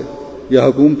خوف سے یا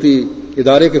حکومتی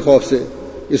ادارے کے خوف سے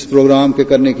اس پروگرام کے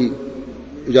کرنے کی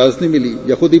اجازت نہیں ملی،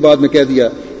 یا خود ہی بعد میں کہہ دیا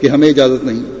کہ ہمیں اجازت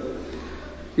نہیں،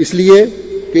 اس لیے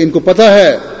کہ ان کو پتہ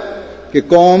ہے کہ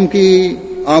قوم کی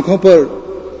آنکھوں پر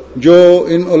جو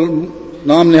ان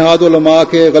نام نہاد علماء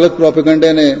کے غلط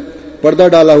پروپیگنڈے نے پردہ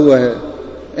ڈالا ہوا ہے،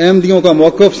 احمدیوں کا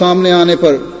موقف سامنے آنے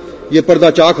پر یہ پردہ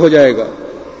چاک ہو جائے گا۔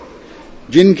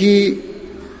 جن کی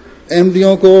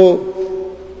احمدیوں کو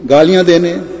گالیاں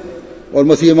دینے اور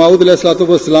مسیح موعود علیہ الصلوۃ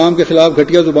والسلام کے خلاف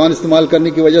گھٹیا زبان استعمال کرنے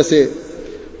کی وجہ سے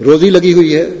روزی لگی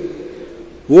ہوئی ہے،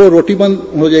 وہ روٹی بند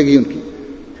ہو جائے گی ان کی۔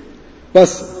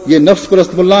 بس یہ نفس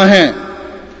پرست ملا ہیں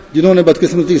جنہوں نے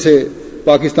بدقسمتی سے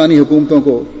پاکستانی حکومتوں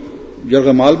کو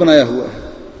یرغمال بنایا ہوا ہے،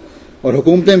 اور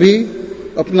حکومتیں بھی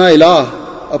اپنا الہ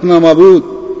اپنا معبود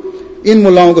ان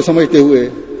ملاؤں کو سمجھتے ہوئے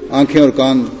آنکھیں اور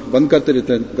کان بند کر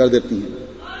دیتی ہیں۔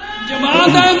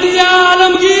 جماعت احمدیہ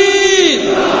عالمگیر،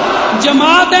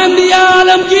 جماعت احمدیہ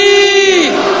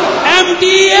عالمگیر، ایم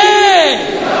ٹی اے۔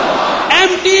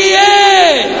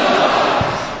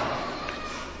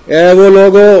 اے وہ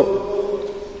لوگوں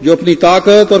جو اپنی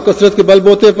طاقت اور کثرت کے بل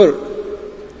بوتے پر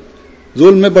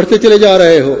ظلم میں بڑھتے چلے جا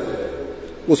رہے ہو،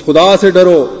 اس خدا سے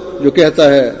ڈرو جو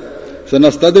کہتا ہے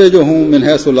سنستدرجہم من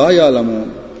حیث لا یعلمون،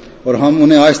 اور ہم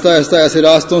انہیں آہستہ آہستہ ایسے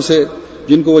راستوں سے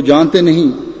جن کو وہ جانتے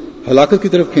نہیں ہلاکت کی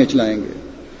طرف کھینچ لائیں گے۔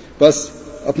 بس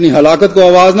اپنی ہلاکت کو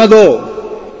آواز نہ دو،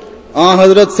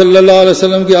 حضرت صلی اللہ علیہ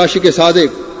وسلم کی عاشق صادق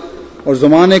اور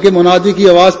زمانے کے منادی کی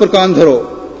آواز پر کان دھرو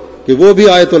کہ وہ بھی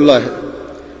آیت اللہ ہے۔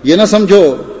 یہ نہ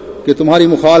سمجھو کہ تمہاری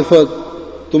مخالفت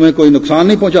تمہیں کوئی نقصان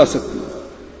نہیں پہنچا سکتی۔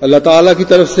 اللہ تعالیٰ کی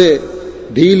طرف سے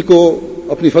ڈھیل کو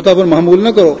اپنی فتح پر محمول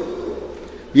نہ کرو،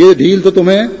 یہ ڈھیل تو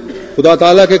تمہیں خدا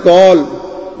تعالیٰ کے قول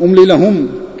املی لہم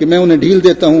کہ میں انہیں ڈھیل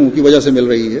دیتا ہوں کی وجہ سے مل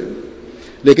رہی ہے۔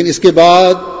 لیکن اس کے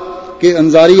بعد کے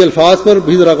انظاری الفاظ پر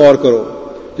بھی ذرا غور کرو،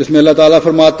 جس میں اللہ تعالیٰ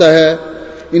فرماتا ہے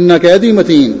ان قیدی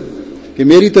متین، کہ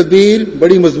میری تدبیر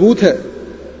بڑی مضبوط ہے۔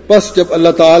 بس جب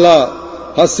اللہ تعالیٰ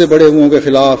حد سے بڑے ہوئوں کے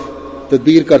خلاف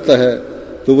تدبیر کرتا ہے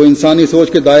تو وہ انسانی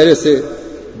سوچ کے دائرے سے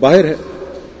باہر ہے۔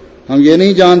 ہم یہ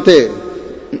نہیں جانتے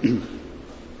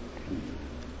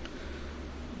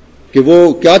کہ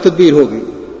وہ کیا تدبیر ہوگی،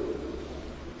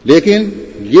 لیکن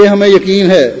یہ ہمیں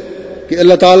یقین ہے کہ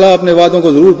اللہ تعالیٰ اپنے وعدوں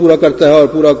کو ضرور پورا کرتا ہے اور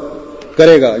پورا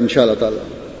کرے گا انشاءاللہ تعالیٰ۔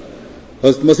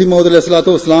 حضرت مسیح موعود علیہ الصلوۃ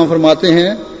والسلام فرماتے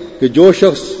ہیں کہ جو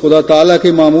شخص خدا تعالیٰ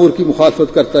کے مامور کی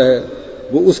مخالفت کرتا ہے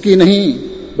وہ اس کی نہیں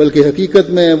بلکہ حقیقت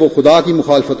میں وہ خدا کی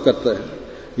مخالفت کرتا ہے۔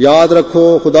 یاد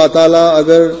رکھو خدا تعالیٰ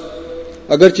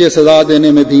اگرچہ سزا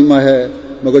دینے میں دھیما ہے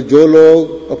مگر جو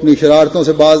لوگ اپنی شرارتوں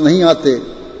سے باز نہیں آتے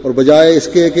اور بجائے اس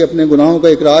کے کہ اپنے گناہوں کا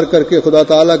اقرار کر کے خدا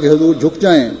تعالیٰ کے حضور جھک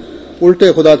جائیں،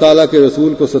 الٹے خدا تعالیٰ کے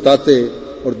رسول کو ستاتے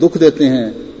اور دکھ دیتے ہیں،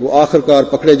 وہ آخر کار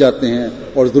پکڑے جاتے ہیں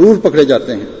اور ضرور پکڑے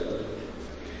جاتے ہیں۔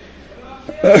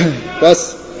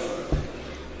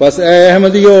 بس اے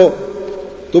احمدیو،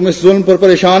 تم اس ظلم پر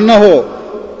پریشان نہ ہو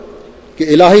کہ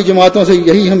الہی جماعتوں سے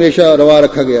یہی ہمیشہ روا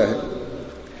رکھا گیا ہے۔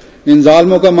 ان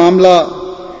ظالموں کا معاملہ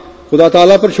خدا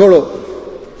تعالیٰ پر چھوڑو۔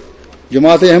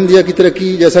 جماعت احمدیہ کی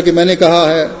ترقی، جیسا کہ میں نے کہا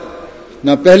ہے،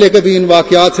 نہ پہلے کبھی ان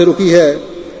واقعات سے رکی ہے،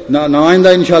 نہ آئندہ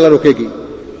انشاءاللہ رکے گی۔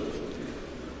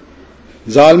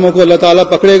 ظالموں کو اللہ تعالیٰ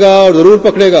پکڑے گا اور ضرور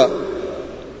پکڑے گا۔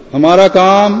 ہمارا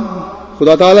کام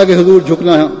خدا تعالیٰ کے حضور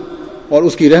جھکنا ہے اور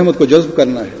اس کی رحمت کو جذب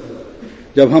کرنا ہے۔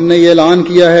 جب ہم نے یہ اعلان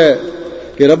کیا ہے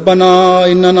کہ ربنا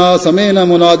اننا سمعنا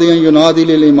منادیا ینادی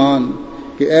للایمان،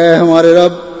 کہ اے ہمارے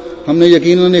رب، ہم نے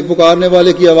یقیناً ایک پکارنے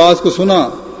والے کی آواز کو سنا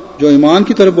جو ایمان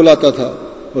کی طرف بلاتا تھا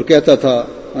اور کہتا تھا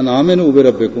ان آمنوا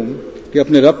بربکم، کہ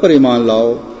اپنے رب پر ایمان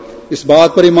لاؤ، اس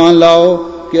بات پر ایمان لاؤ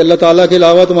کہ اللہ تعالیٰ کے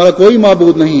علاوہ تمہارا کوئی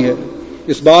معبود نہیں ہے،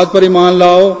 اس بات پر ایمان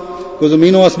لاؤ کہ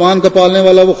زمین و آسمان کا پالنے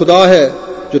والا وہ خدا ہے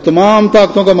جو تمام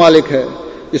طاقتوں کا مالک ہے،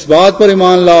 اس بات پر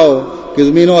ایمان لاؤ کہ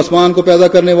زمین و آسمان کو پیدا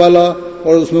کرنے والا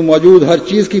اور اس میں موجود ہر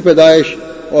چیز کی پیدائش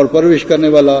اور پرورش کرنے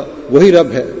والا وہی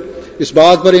رب ہے، اس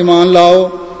بات پر ایمان لاؤ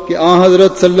کہ آن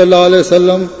حضرت صلی اللہ علیہ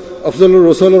وسلم افضل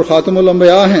الرسول اور خاتم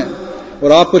الانبیاء ہیں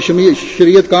اور آپ پر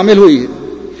شریعت کامل ہوئی ہے،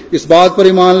 اس بات پر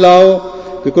ایمان لاؤ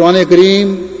کہ قرآن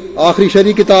کریم آخری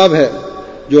شرعی کتاب ہے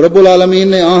جو رب العالمین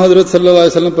نے آن حضرت صلی اللہ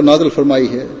علیہ وسلم پر نازل فرمائی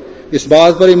ہے، اس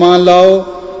بات پر ایمان لاؤ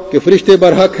کہ فرشتے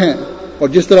برحق ہیں اور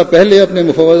جس طرح پہلے اپنے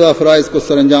مفوضہ فرائض کو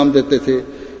سر انجام دیتے تھے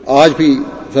آج بھی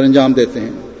سر انجام دیتے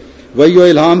ہیں، وہی وہ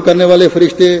الہام کرنے والے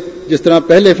فرشتے جس طرح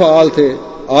پہلے فعال تھے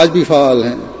آج بھی فعال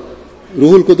ہیں،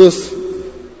 روح القدس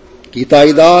کی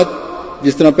تائیدات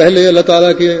جس طرح پہلے اللہ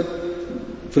تعالیٰ کے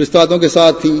فرشتوں کے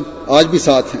ساتھ تھی آج بھی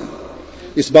ساتھ ہیں،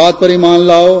 اس بات پر ایمان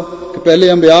لاؤ کہ پہلے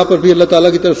انبیاء پر بھی اللہ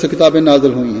تعالیٰ کی طرف سے کتابیں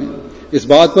نازل ہوئی ہیں، اس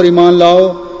بات پر ایمان لاؤ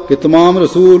کہ تمام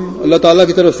رسول اللہ تعالیٰ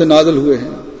کی طرف سے نازل ہوئے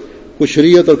ہیں، کچھ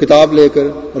شریعت اور کتاب لے کر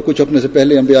اور کچھ اپنے سے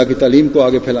پہلے انبیاء کی تعلیم کو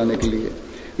آگے پھیلانے کے لیے،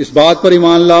 اس بات پر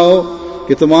ایمان لاؤ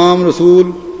کہ تمام رسول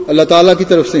اللہ تعالیٰ کی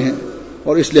طرف سے ہیں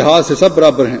اور اس لحاظ سے سب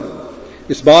برابر ہیں،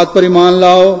 اس بات پر ایمان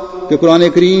لاؤ کہ قرآن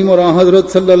کریم اور آن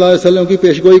حضرت صلی اللہ علیہ وسلم کی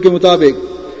پیشگوئی کے مطابق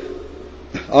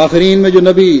آخرین میں جو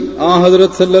نبی آن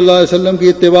حضرت صلی اللہ علیہ وسلم کی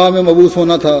اتباع میں مبعوث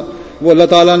ہونا تھا وہ اللہ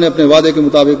تعالیٰ نے اپنے وعدے کے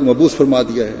مطابق مبعوث فرما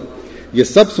دیا ہے۔ یہ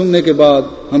سب سننے کے بعد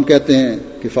ہم کہتے ہیں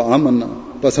کہ فآمنا،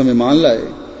 پس ہمیں مان لائے۔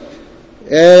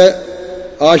 اے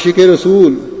عاشق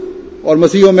رسول اور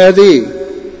مسیح و مہدی،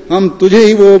 ہم تجھے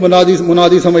ہی وہ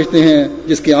منادی سمجھتے ہیں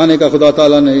جس کے آنے کا خدا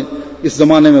تعالیٰ نے اس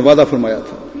زمانے میں وعدہ فرمایا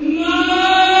تھا۔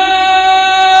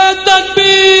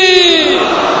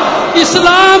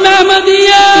 اسلام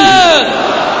احمدیہ،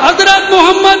 حضرت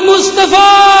محمد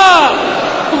مصطفیٰ،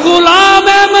 غلام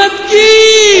احمد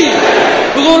کی،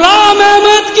 غلام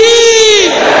احمد کی،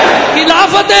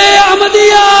 خلافت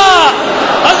احمدیہ،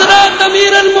 حضرت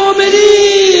امیر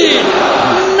المومنین،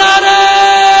 نعرہ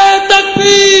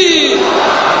تکبیر۔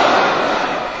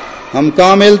 ہم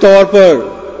کامل طور پر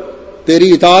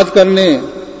تیری اطاعت کرنے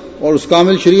اور اس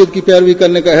کامل شریعت کی پیروی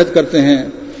کرنے کا عہد کرتے ہیں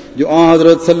جو آن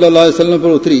حضرت صلی اللہ علیہ وسلم پر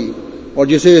اتری اور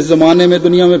جسے اس زمانے میں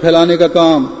دنیا میں پھیلانے کا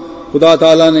کام خدا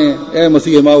تعالیٰ نے اے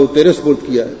مسیح موعود تیرے سپرد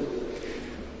کیا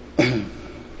ہے۔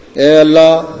 اے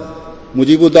اللہ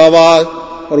مجیب الدعوات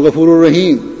اور غفور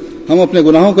الرحیم، ہم اپنے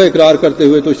گناہوں کا اقرار کرتے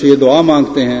ہوئے تجھ سے یہ دعا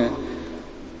مانگتے ہیں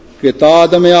کہ تا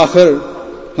دم آخر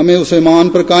ہمیں اس ایمان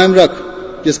پر قائم رکھ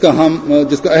جس کا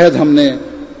عہد ہم نے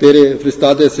تیرے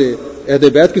فرستادے سے عہد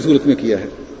بیعت کی صورت میں کیا ہے۔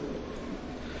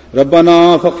 ربنا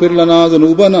فاغفر لنا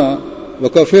ذنوبنا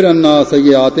وکفر عنا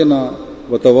سیئاتنا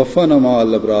وتوفنا مع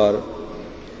الابرار۔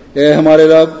 اے ہمارے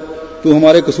رب، تو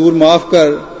ہمارے قصور معاف کر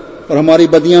اور ہماری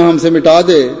بدیاں ہم سے مٹا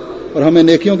دے اور ہمیں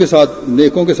نیکوں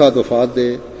کے ساتھ وفات دے۔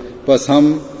 پس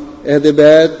ہم عہد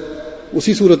بیعت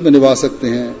اسی صورت میں نبھا سکتے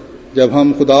ہیں جب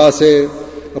ہم خدا سے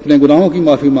اپنے گناہوں کی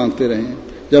معافی مانگتے رہیں،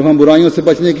 جب ہم برائیوں سے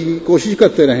بچنے کی کوشش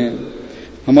کرتے رہیں۔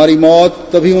 ہماری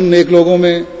موت تبھی ان نیک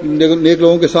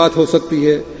لوگوں کے ساتھ ہو سکتی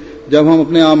ہے جب ہم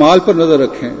اپنے اعمال پر نظر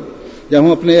رکھیں، جب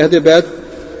ہم اپنے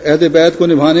عہد بیعت کو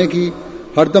نبھانے کی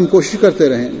ہر دم کوشش کرتے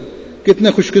رہیں۔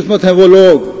 کتنے خوش قسمت ہیں وہ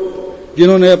لوگ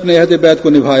جنہوں نے اپنے عہد بیعت کو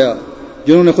نبھایا،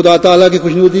 جنہوں نے خدا تعالیٰ کی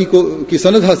خوشنودی کی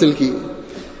سند حاصل کی۔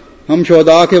 ہم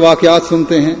شہداء کے واقعات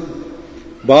سنتے ہیں،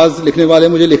 بعض لکھنے والے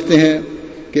مجھے لکھتے ہیں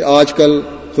کہ آج کل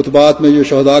خطبات میں جو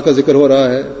شہداء کا ذکر ہو رہا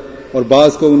ہے اور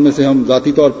بعض کو ان میں سے ہم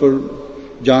ذاتی طور پر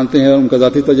جانتے ہیں، ان کا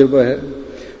ذاتی تجربہ ہے،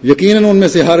 یقیناً ان میں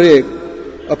سے ہر ایک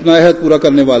اپنا عہد پورا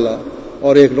کرنے والا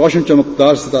اور ایک روشن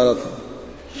چمکدار ستارہ تھا۔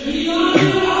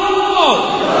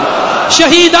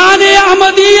 شہیدان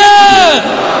احمدیت،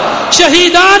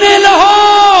 شہیدان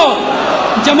لاہور،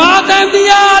 جماعت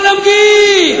احمدیہ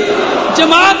عالمگیر،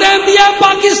 جماعت احمدیہ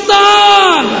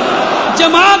پاکستان،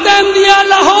 جماعت احمدیہ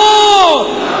لاہور،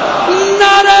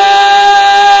 نعرہ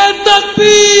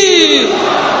تکبیر۔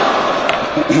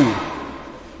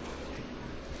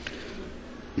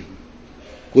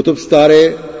 کتب ستارے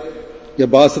یا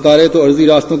بعض ستارے تو عرضی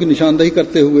راستوں کی نشاندہی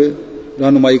کرتے ہوئے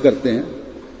رہنمائی کرتے ہیں،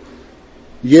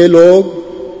 یہ لوگ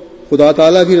خدا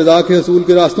تعالیٰ کی رضا کے حصول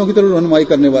کے راستوں کی طرف رہنمائی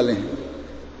کرنے والے ہیں،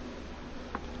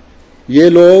 یہ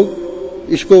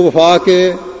لوگ عشق و وفا کے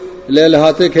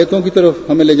لہلہاتے کھیتوں کی طرف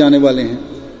ہمیں لے جانے والے ہیں۔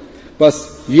 بس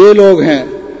یہ لوگ ہیں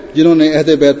جنہوں نے عہد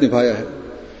بیعت نبھایا ہے۔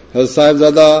 حضرت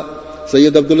صاحبزادہ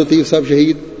سید عبداللطیف صاحب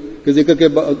شہید کے ذکر کے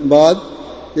بعد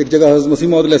ایک جگہ حضرت مسیح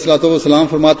موعود علیہ الصلوۃ والسلام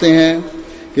فرماتے ہیں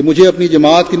کہ مجھے اپنی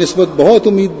جماعت کی نسبت بہت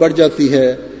امید بڑھ جاتی ہے،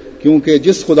 کیونکہ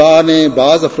جس خدا نے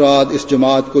بعض افراد اس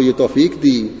جماعت کو یہ توفیق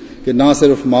دی کہ نہ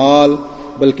صرف مال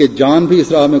بلکہ جان بھی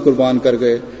اس راہ میں قربان کر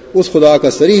گئے، اس خدا کا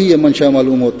صریح یہ منشا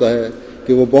معلوم ہوتا ہے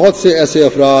کہ وہ بہت سے ایسے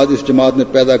افراد اس جماعت میں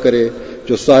پیدا کرے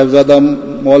جو صاحبزادہ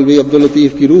مولوی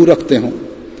عبداللطیف کی روح رکھتے ہوں۔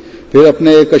 پھر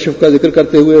اپنے کشف کا ذکر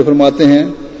کرتے ہوئے فرماتے ہیں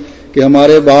کہ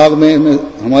ہمارے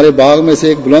باغ میں سے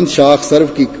ایک بلند شاخ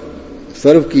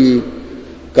سرو کی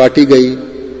کاٹی گئی،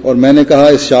 اور میں نے کہا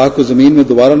اس شاخ کو زمین میں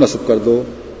دوبارہ نصب کر دو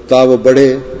تا وہ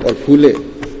بڑھے اور پھولے۔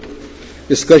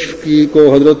 اس کشف کی کو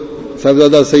حضرت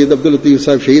صاحبزادہ سید عبداللطیف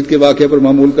صاحب شہید کے واقعے پر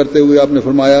معمول کرتے ہوئے آپ نے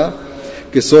فرمایا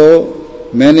کہ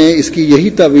میں نے اس کی یہی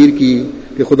تعبیر کی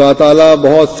کہ خدا تعالیٰ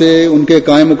بہت سے ان کے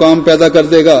قائم مقام پیدا کر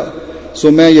دے گا،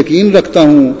 میں یقین رکھتا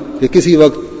ہوں کہ کسی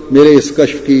وقت میرے اس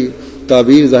کشف کی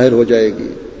تعبیر ظاہر ہو جائے گی۔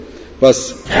 بس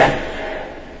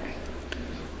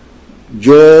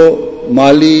جو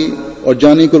مالی اور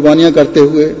جانی قربانیاں کرتے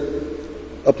ہوئے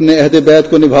اپنے عہد بیعت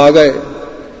کو نبھا گئے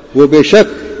وہ بے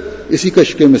شک اسی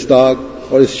کشف کے مصداق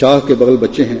اور اس شاخ کے بغل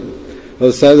بچے ہیں۔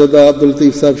 حضرت صاحبزادہ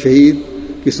عبداللطیف صاحب شہید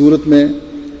کی صورت میں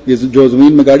یہ جو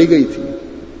زمین میں گاڑی گئی تھی،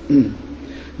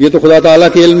 یہ تو خدا تعالیٰ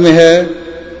کے علم میں ہے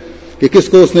کہ کس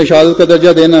کو اس نے شہادت کا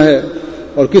درجہ دینا ہے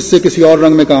اور کس سے کسی اور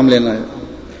رنگ میں کام لینا ہے،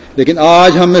 لیکن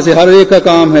آج ہم میں سے ہر ایک کا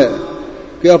کام ہے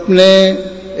کہ اپنے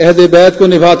عہد بیعت کو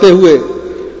نبھاتے ہوئے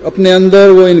اپنے اندر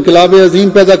وہ انقلاب عظیم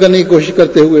پیدا کرنے کی کوشش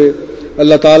کرتے ہوئے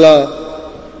اللہ تعالیٰ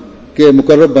کے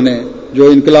مقرب بنے، جو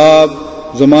انقلاب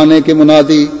زمانے کے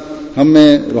منادی ہم میں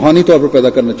روحانی طور پر پیدا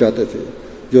کرنا چاہتے تھے،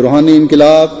 جو روحانی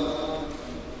انقلاب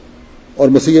اور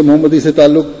مسیح محمدی سے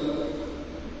تعلق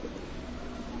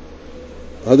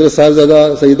حضرت صاحبزادہ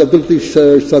سید عبداللطیف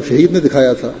صاحب شہید نے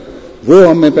دکھایا تھا، وہ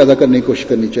ہم میں پیدا کرنے کی کوشش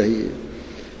کرنی چاہیے۔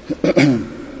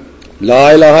 لا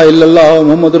الہ الا اللہ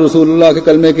محمد رسول اللہ کے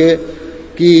کلمے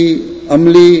کی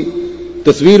عملی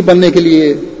تصویر بننے کے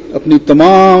لیے اپنی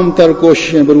تمام تر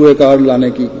کوششیں بروئے کار لانے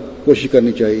کی کوشش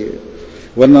کرنی چاہیے،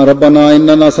 ورنہ ربنا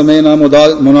اننا سمعنا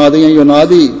منادیا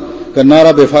ینادی کا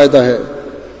نعرہ بے فائدہ ہے۔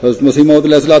 حضرت مسیح موعود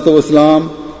علیہ الصلوۃ والسلام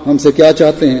ہم سے کیا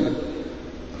چاہتے ہیں؟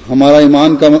 ہمارا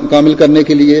ایمان کامل کرنے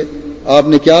کے لیے آپ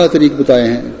نے کیا طریق بتائے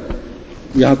ہیں؟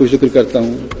 یہاں کچھ ذکر کرتا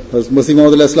ہوں۔ حضرت مسیح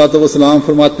موعود علیہ الصلوۃ والسلام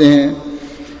فرماتے ہیں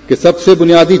کہ سب سے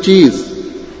بنیادی چیز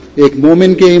ایک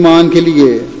مومن کے ایمان کے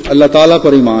لیے اللہ تعالیٰ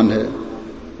پر ایمان ہے،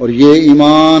 اور یہ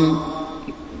ایمان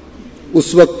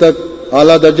اس وقت تک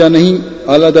اعلیٰ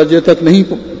درجے تک نہیں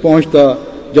پہنچتا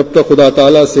جب تک خدا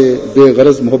تعالیٰ سے بے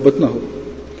غرض محبت نہ ہو۔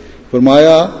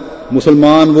 فرمایا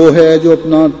مسلمان وہ ہے جو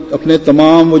اپنے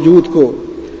تمام وجود کو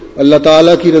اللہ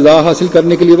تعالیٰ کی رضا حاصل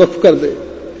کرنے کے لیے وقف کر دے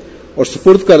اور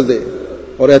سپرد کر دے،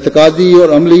 اور اعتقادی اور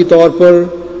عملی طور پر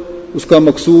اس کا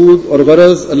مقصود اور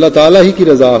غرض اللہ تعالیٰ ہی کی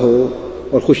رضا ہو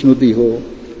اور خوشنودی ہو۔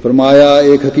 فرمایا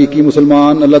ایک حقیقی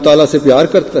مسلمان اللہ تعالیٰ سے پیار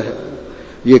کرتا ہے،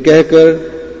 یہ کہہ کر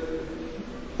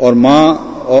اور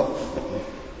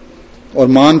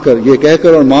مان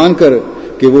کر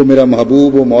کہ وہ میرا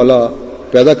محبوب و مولا،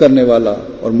 پیدا کرنے والا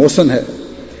اور محسن ہے،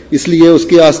 اس لیے اس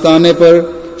کے آستانے پر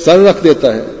سر رکھ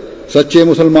دیتا ہے۔ سچے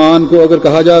مسلمان کو اگر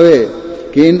کہا جاوے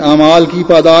کہ ان اعمال کی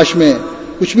پاداش میں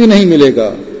کچھ بھی نہیں ملے گا،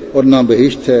 اور نہ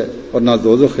بہشت ہے اور نہ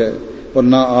دوزخ ہے اور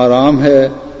نہ آرام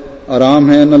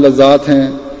ہے نہ لذات ہیں،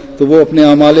 تو وہ اپنے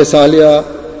اعمال صالحہ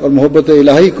اور محبت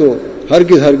الہی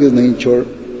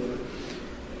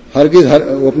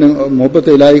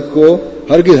کو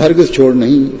ہرگز چھوڑ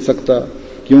نہیں سکتا،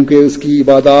 کیونکہ اس کی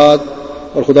عبادات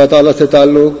اور خدا تعالیٰ سے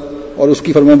تعلق اور اس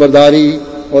کی فرمانبرداری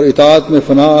اور اطاعت میں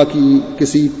فنا کی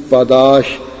کسی پاداش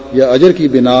یا اجر کی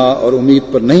بنا اور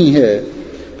امید پر نہیں ہے۔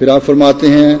 پھر آپ فرماتے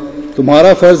ہیں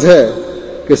تمہارا فرض ہے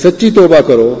کہ سچی توبہ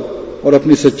کرو اور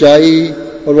اپنی سچائی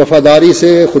اور وفاداری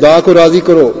سے خدا کو راضی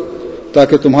کرو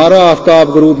تاکہ تمہارا آفتاب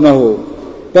غروب نہ ہو۔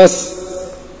 بس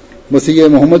مسیح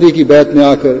محمدی کی بیعت میں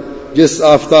آ کر جس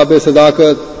آفتاب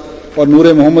صداقت اور نور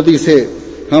محمدی سے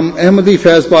ہم احمدی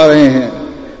فیض پا رہے ہیں،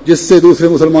 جس سے دوسرے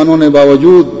مسلمانوں نے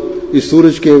باوجود اس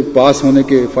سورج کے پاس ہونے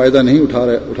کے فائدہ نہیں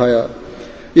اٹھایا۔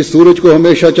 اس سورج کو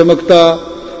ہمیشہ چمکتا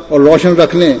اور روشن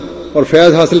رکھنے اور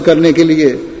فیض حاصل کرنے کے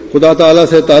لیے خدا تعالی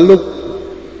سے تعلق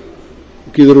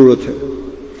کی ضرورت ہے۔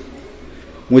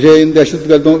 مجھے ان دہشت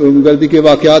گردی کے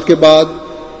واقعات کے بعد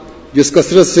جس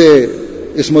کثرت سے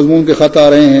اس مضمون کے خط آ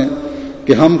رہے ہیں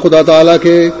کہ ہم خدا تعالی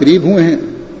کے قریب ہوئے ہیں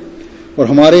اور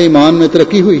ہمارے ایمان میں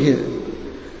ترقی ہوئی ہے،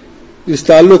 اس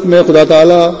تعلق میں خدا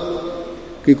تعالی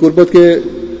کی قربت کے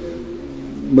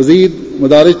مزید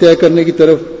مدارج طے کرنے کی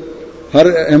طرف ہر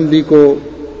احمدی کو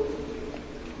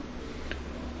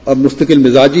اب مستقل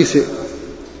مزاجی سے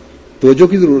توجہ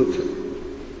کی ضرورت ہے۔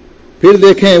 پھر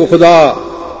دیکھیں وہ خدا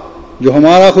جو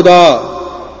ہمارا خدا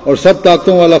اور سب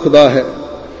طاقتوں والا خدا ہے،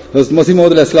 حضرت مسیح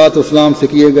موعود علیہ الصلوۃ والسلام سے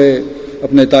کیے گئے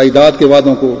اپنے تائیدات کے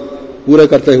وعدوں کو پورے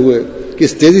کرتے ہوئے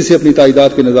کس تیزی سے اپنی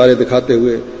تائیدات کے نظارے دکھاتے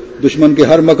ہوئے دشمن کے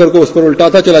ہر مکر کو اس پر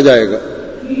الٹاتا چلا جائے گا۔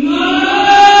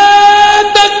 نعرہ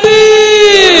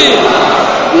تکبیر،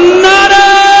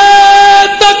 نعرہ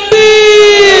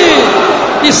تکبیر،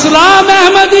 اسلام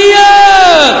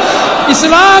احمدیت،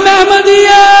 اسلام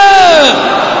احمدیت،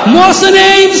 محسن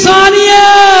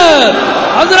انسانیت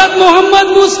حضرت محمد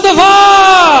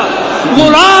مصطفیٰ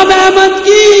غلام احمد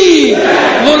کی،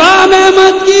 غلام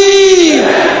احمد کی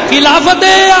خلافت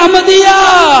احمدیہ،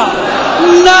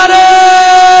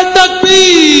 نعرہ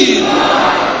تکبیر۔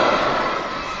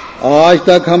 آج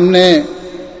تک ہم نے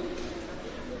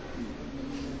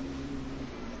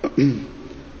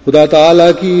خدا تعالی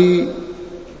کی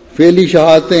فعلی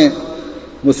شہادتیں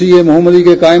مسیح محمدی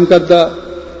کے قائم کردہ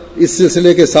اس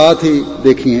سلسلے کے ساتھ ہی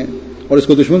دیکھی ہیں اور اس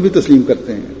کو دشمن بھی تسلیم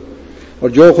کرتے ہیں، اور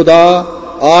جو خدا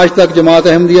آج تک جماعت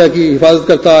احمدیہ کی حفاظت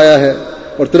کرتا آیا ہے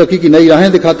اور ترقی کی نئی راہیں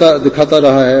دکھاتا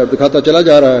رہا ہے اور دکھاتا چلا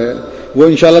جا رہا ہے، وہ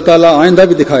انشاءاللہ تعالی آئندہ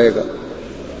بھی دکھائے گا۔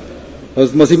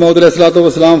 حضرت مسیح موعود علیہ الصلوۃ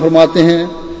والسلام فرماتے ہیں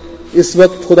اس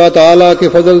وقت خدا تعالی کے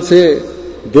فضل سے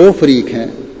دو فریق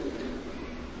ہیں،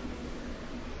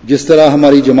 جس طرح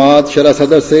ہماری جماعت شرح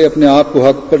صدر سے اپنے آپ کو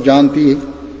حق پر جانتی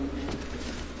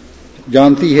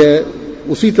ہے،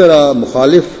 اسی طرح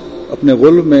مخالف اپنے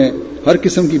غلب میں ہر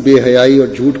قسم کی بے حیائی اور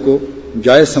جھوٹ کو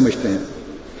جائز سمجھتے ہیں۔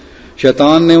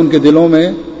 شیطان نے ان کے دلوں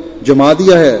میں جما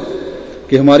دیا ہے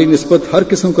کہ ہماری نسبت ہر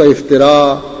قسم کا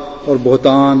افتراء اور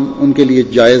بہتان ان کے لیے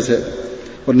جائز ہے،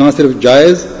 اور نہ صرف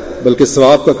جائز بلکہ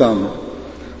ثواب کا کام ہے،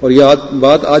 اور یہ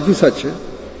بات آج بھی سچ ہے۔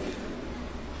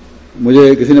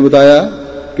 مجھے کسی نے بتایا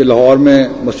کہ لاہور میں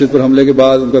مسجد پر حملے کے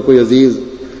بعد ان کا کوئی عزیز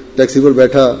ٹیکسی پر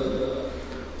بیٹھا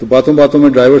تو باتوں باتوں میں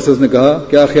ڈرائیور سے اس نے کہا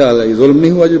کیا خیال ہے، یہ ظلم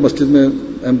نہیں ہوا جو مسجد میں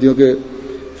احمدیوں کے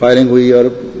فائرنگ ہوئی اور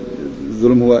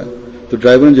ظلم ہوا ہے؟ تو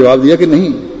ڈرائیور نے جواب دیا کہ نہیں،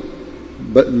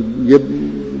 یہ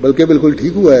بلکہ بالکل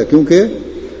ٹھیک ہوا ہے، کیونکہ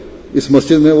اس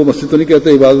مسجد میں، وہ مسجد تو نہیں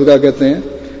کہتے، عبادت گاہ کہتے ہیں،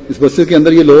 اس مسجد کے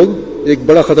اندر یہ لوگ ایک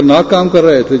بڑا خطرناک کام کر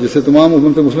رہے تھے جس سے تمام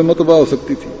امت مسلمہ تباہ ہو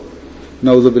سکتی تھی،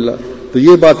 نعوذ باللہ۔ تو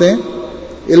یہ باتیں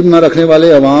علم نہ رکھنے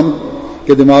والے عوام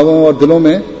کے دماغوں اور دلوں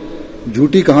میں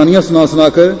جھوٹی کہانیاں سنا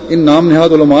کر ان نام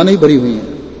نہاد علماء نے ہی بھری ہوئی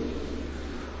ہیں،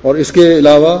 اور اس کے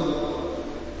علاوہ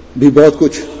بھی بہت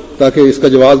کچھ، تاکہ اس کا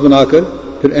جواز بنا کر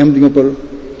پھر احمدیوں پر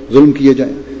ظلم کیے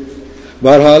جائیں۔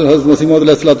 بہرحال حضرت مسیح موعود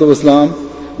علیہ الصلوۃ والسلام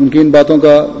ان کی ان باتوں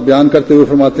کا بیان کرتے ہوئے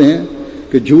فرماتے ہیں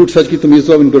کہ جھوٹ سچ کی تمیز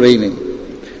تو اب ان کو رہی نہیں،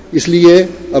 اس لیے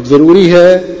اب ضروری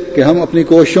ہے کہ ہم اپنی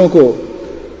کوششوں کو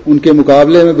ان کے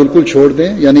مقابلے میں بالکل چھوڑ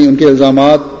دیں، یعنی ان کے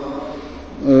الزامات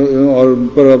اور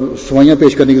پر سوائیاں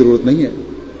پیش کرنے کی ضرورت نہیں ہے،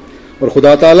 اور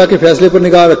خدا تعالیٰ کے فیصلے پر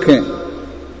نگاہ رکھیں،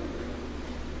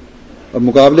 اور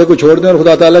مقابلے کو چھوڑ دیں اور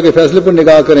خدا تعالیٰ کے فیصلے پر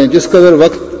نگاہ کریں۔ جس قدر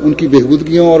وقت ان کی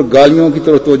بےہودگیوں اور گالیوں کی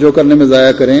طرف توجہ کرنے میں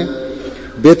ضائع کریں،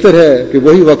 بہتر ہے کہ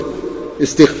وہی وقت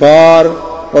استغفار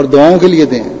اور دعاؤں کے لیے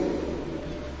دیں۔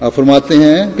 آپ فرماتے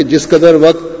ہیں کہ جس قدر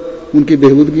وقت ان کی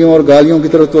بےہودگیوں اور گالیوں کی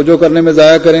طرف توجہ کرنے میں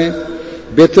ضائع کریں،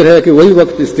 بہتر ہے کہ وہی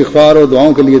وقت استغفار اور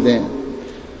دعاؤں کے لیے دیں۔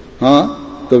 ہاں،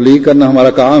 تبلیغ کرنا ہمارا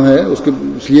کام ہے، اس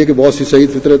لیے کہ بہت سی سعید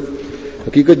فطرت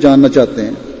حقیقت جاننا چاہتے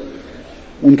ہیں،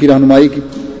 ان کی رہنمائی کی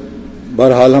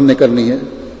بہرحال ہم نے کرنی ہے،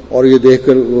 اور یہ دیکھ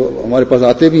کر وہ ہمارے پاس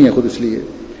آتے بھی ہیں خود، اس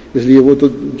لیے وہ تو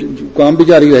کام بھی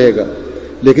جاری رہے گا۔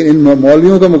 لیکن ان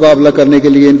مولویوں کا مقابلہ کرنے کے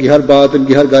لیے، ان کی ہر بات، ان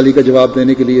کی ہر گالی کا جواب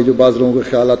دینے کے لیے جو بعض لوگوں کا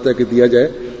خیال آتا ہے کہ دیا جائے،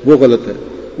 وہ غلط ہے۔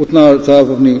 اتنا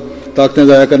صاحب اپنی طاقتیں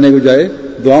ضائع کرنے کے بجائے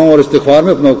دعاؤں اور استغفار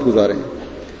میں اپنا وقت گزاریں۔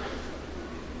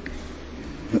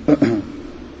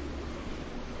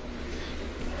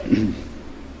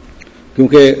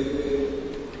 کیونکہ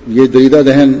یہ دریدہ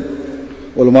دہن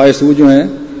علماء سو جو ہیں،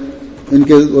 ان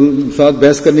کے ساتھ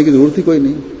بحث کرنے کی ضرورت ہی کوئی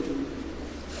نہیں،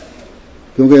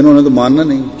 کیونکہ انہوں نے تو ماننا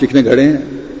نہیں، چکنے گھڑے ہیں،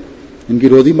 ان کی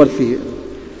روزی مرتی ہے۔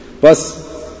 بس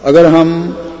اگر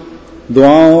ہم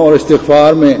دعاؤں اور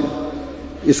استغفار میں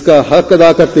اس کا حق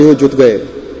ادا کرتے ہوئے جت گئے۔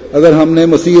 اگر ہم نے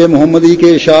مسیح محمدی کے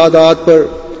ارشادات پر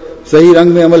صحیح رنگ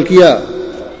میں عمل کیا،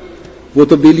 وہ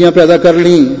تبدیلیاں پیدا کر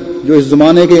لیں جو اس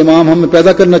زمانے کے امام ہم میں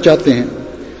پیدا کرنا چاہتے ہیں،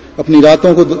 اپنی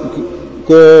راتوں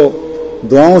کو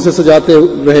دعاؤں سے سجاتے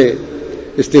رہے،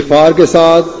 استغفار کے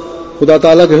ساتھ خدا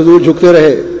تعالیٰ کے حضور جھکتے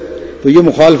رہے، تو یہ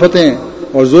مخالفتیں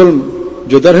اور ظلم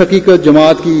جو در حقیقت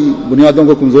جماعت کی بنیادوں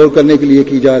کو کمزور کرنے کے لیے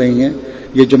کی جا رہی ہیں،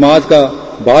 یہ جماعت کا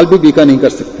بال بھی بیکا نہیں کر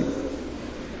سکتی۔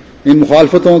 ان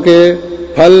مخالفتوں کے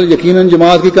پھل یقیناً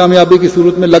جماعت کی کامیابی کی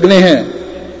صورت میں لگنے ہیں،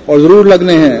 اور ضرور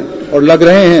لگنے ہیں اور لگ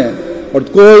رہے ہیں، اور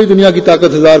کوئی دنیا کی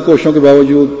طاقت ہزار کوششوں کے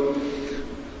باوجود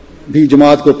بھی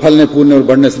جماعت کو پھلنے پھولنے اور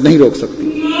بڑھنے سے نہیں روک سکتی۔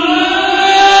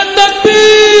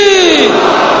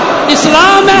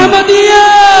 اسلام احمدیہ،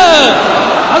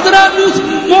 حضرت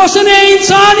محسن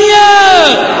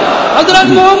انسانیت، حضرت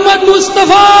محمد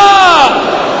مصطفیٰ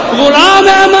غلام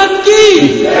احمد کی،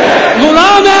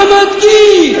 غلام احمد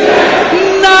کی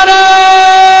نعرہ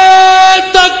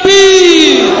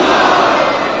تکبیر۔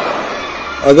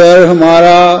 اگر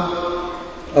ہمارا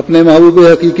اپنے محبوب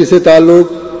حقیقی سے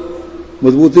تعلق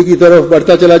مضبوطی کی طرف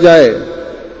بڑھتا چلا جائے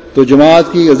تو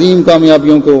جماعت کی عظیم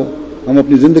کامیابیوں کو ہم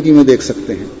اپنی زندگی میں دیکھ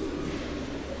سکتے ہیں۔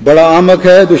 بڑا احمق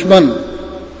ہے دشمن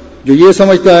جو یہ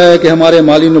سمجھتا ہے کہ ہمارے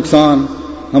مالی نقصان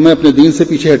ہمیں اپنے دین سے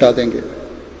پیچھے ہٹا دیں گے۔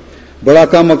 بڑا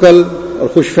کم عقل اور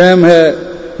خوش فہم ہے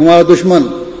ہمارا دشمن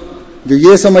جو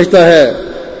یہ سمجھتا ہے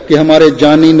کہ ہمارے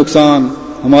جانی نقصان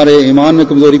ہمارے ایمان میں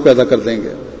کمزوری پیدا کر دیں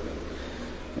گے۔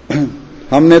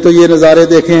 ہم نے تو یہ نظارے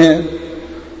دیکھے ہیں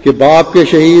کہ باپ کے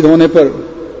شہید ہونے پر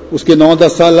اس کے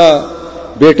 9-10 سالہ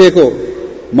بیٹے کو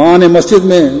ماں نے مسجد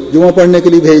میں جمعہ پڑھنے کے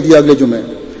لیے بھیج دیا اگلے جمعے،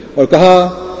 اور کہا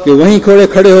کہ وہیں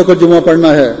کھڑے ہو کر جمعہ پڑھنا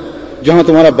ہے جہاں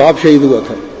تمہارا باپ شہید ہوا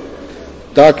تھا،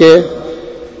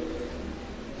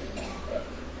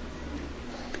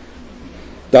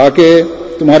 تاکہ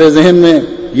تمہارے ذہن میں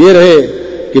یہ رہے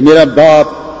کہ میرا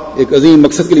باپ ایک عظیم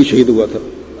مقصد کے لیے شہید ہوا تھا۔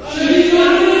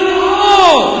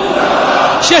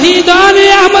 شہیدان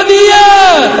احمدیہ،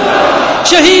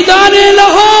 شہیدان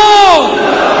لاہور،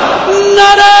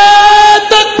 نعرہ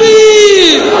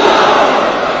تکبیر۔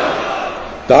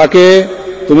 تاکہ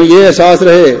تمہیں یہ احساس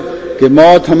رہے کہ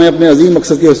موت ہمیں اپنے عظیم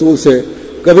مقصد کے حصول سے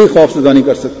کبھی خوف زدہ نہیں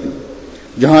کر سکتی۔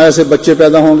 جہاں ایسے بچے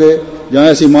پیدا ہوں گے، جہاں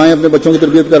ایسی مائیں اپنے بچوں کی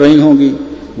تربیت کر رہی ہوں گی،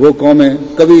 وہ قومیں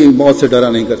کبھی موت سے ڈرا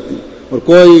نہیں کرتی، اور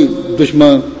کوئی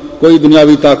دشمن، کوئی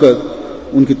دنیاوی طاقت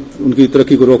ان کی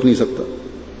ترقی کو روک نہیں سکتا۔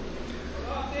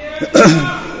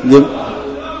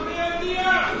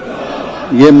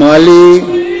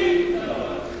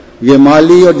 یہ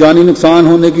مالی اور جانی نقصان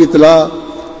ہونے کی اطلاع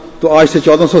تو آج سے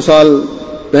 1400 سال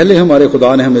پہلے ہمارے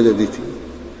خدا نے ہمیں دے دی تھی،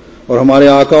 اور ہمارے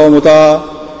آقا و مطاع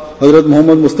حضرت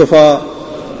محمد مصطفیٰ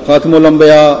خاتم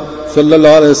الانبیاء صلی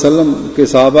اللہ علیہ وسلم کے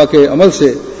صحابہ کے عمل سے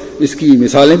اس کی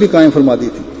مثالیں بھی قائم فرما دی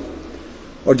تھی۔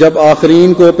 اور جب آخرین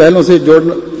کو پہلوں سے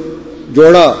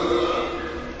جوڑا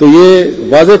تو یہ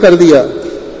واضح کر دیا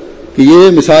کہ یہ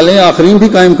مثالیں آخرین بھی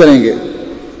قائم کریں گے،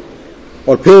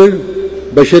 اور پھر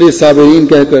بشر الصابرین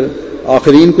کہہ کر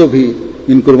آخرین کو بھی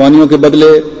ان قربانیوں کے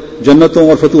بدلے جنتوں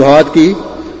اور فتوحات کی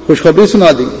خوشخبری سنا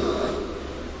دی۔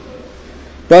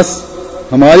 بس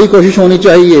ہماری کوشش ہونی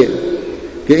چاہیے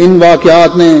کہ ان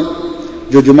واقعات نے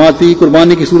جو جماعتی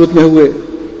قربانی کی صورت میں ہوئے،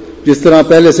 جس طرح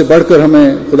پہلے سے بڑھ کر ہمیں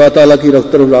خدا تعالیٰ کی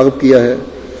طرف راغب کیا ہے،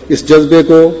 اس جذبے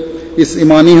کو، اس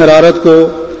ایمانی حرارت کو،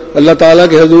 اللہ تعالیٰ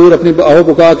کے حضور اپنی آہ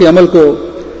بکا کے عمل کو،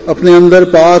 اپنے اندر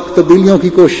پاک تبدیلیوں کی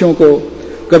کوششوں کو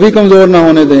کبھی کمزور نہ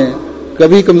ہونے دیں،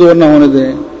 کبھی کمزور نہ ہونے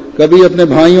دیں، کبھی اپنے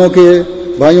بھائیوں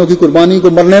کی قربانی کو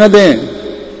مرنے نہ دیں،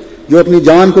 جو اپنی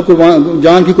جان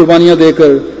کی قربانیاں دے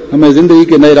کر ہمیں زندگی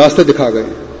کے نئے راستے دکھا گئے۔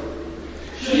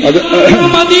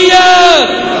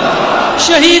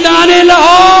 شہیدان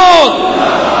لاہور،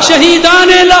 شہیدان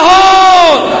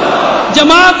لاہور،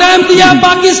 جماعت احمدیہ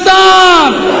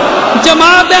پاکستان،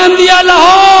 جماعت احمدیہ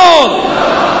لاہور۔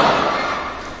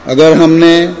 اگر ہم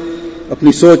نے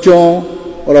اپنی سوچوں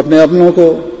اور اپنے اپنوں کو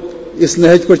اس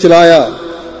نہج پر چلایا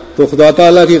تو خدا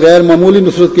تعالیٰ کی غیر معمولی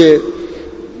نصرت کے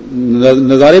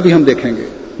نظارے بھی ہم دیکھیں گے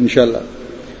انشاءاللہ۔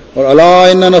 اور الا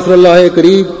ان نصر اللہ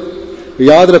قریب،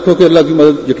 یاد رکھو کہ اللہ کی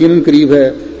مدد یقیناً قریب ہے،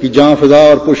 کہ جہاں فضا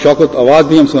اور پرشوقت آواز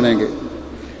بھی ہم سنیں گے،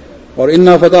 اور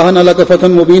انا فتحنا لک فتحا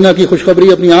مبینا کی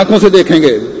خوشخبری اپنی آنکھوں سے دیکھیں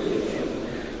گے۔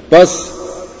 بس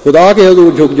خدا کے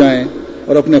حضور جھک جائیں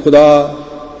اور اپنے خدا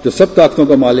جو سب طاقتوں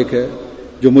کا مالک ہے،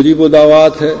 جو مجیب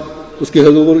الدعوات ہے، اس کے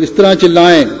حضور اس طرح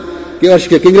چلائیں کہ عرش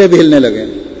کے کنگرے بھی ہلنے لگیں۔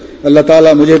 اللہ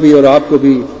تعالیٰ مجھے بھی اور آپ کو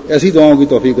بھی ایسی دعاؤں کی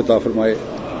توفیق عطا فرمائے۔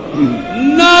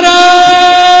 نعرہ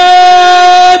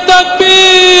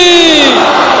تکبیر،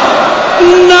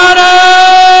 نعرہ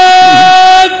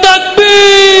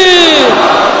تکبیر۔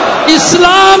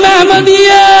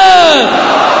 احمدیت،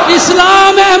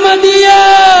 اسلام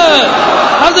احمدیت،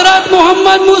 حضرت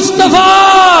محمد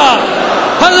مصطفیٰ،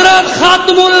 حضرت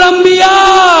خاتم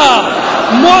الانبیاء،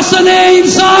 محسن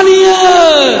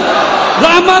انسانیت،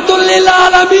 رحمت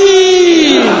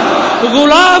للعالمین،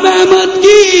 غلام احمد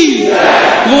کی،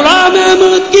 غلام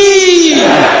احمد کی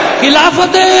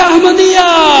خلافت احمدیہ،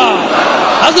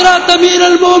 حضرت امیر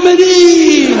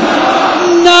المومنین،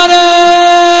 نعرہ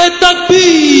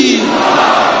تکبیر۔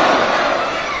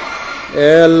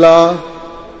 اے اللہ،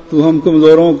 تو ہم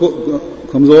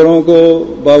کمزوروں کو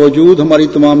باوجود ہماری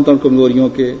تمام تر کمزوریوں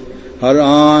کے ہر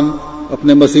آن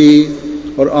اپنے مسیح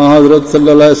اور آن حضرت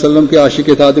صلی اللہ علیہ وسلم کے عاشق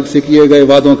صادق سے کیے گئے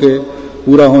وعدوں کے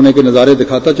پورا ہونے کے نظارے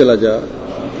دکھاتا چلا جا۔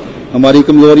 ہماری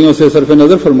کمزوریوں سے صرف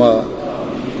نظر فرما،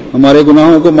 ہمارے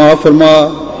گناہوں کو معاف فرما،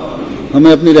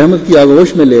 ہمیں اپنی رحمت کی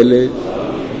آغوش میں لے لے۔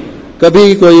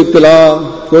 کبھی کوئی ابتلا،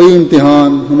 کوئی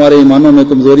امتحان ہمارے ایمانوں میں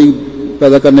کمزوری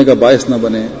پیدا کرنے کا باعث نہ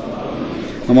بنے۔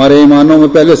 ہمارے ایمانوں میں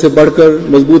پہلے سے بڑھ کر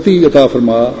مضبوطی عطا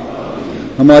فرما،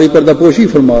 ہماری پردہ پوشی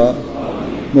فرما،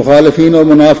 مخالفین اور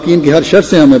منافقین کی ہر شر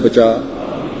سے ہمیں بچا،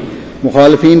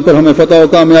 مخالفین پر ہمیں فتح و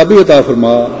کامیابی عطا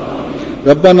فرما۔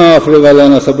 ربنا افرغ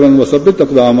علینا صبرا وثبت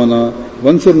اقدامنا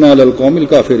وانصرنا علی القوم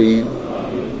الکافرین۔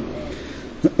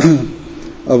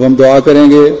 اب ہم دعا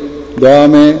کریں گے۔ دعا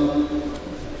میں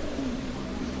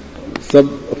سب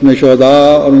اپنے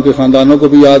شہداء اور ان کے خاندانوں کو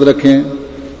بھی یاد رکھیں،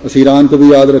 اسیران کو بھی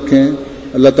یاد رکھیں۔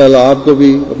 اللہ تعالیٰ آپ کو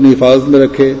بھی اپنی حفاظت میں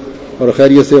رکھے اور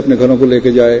خیریت سے اپنے گھروں کو لے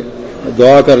کے جائے۔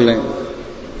 دعا کر لیں۔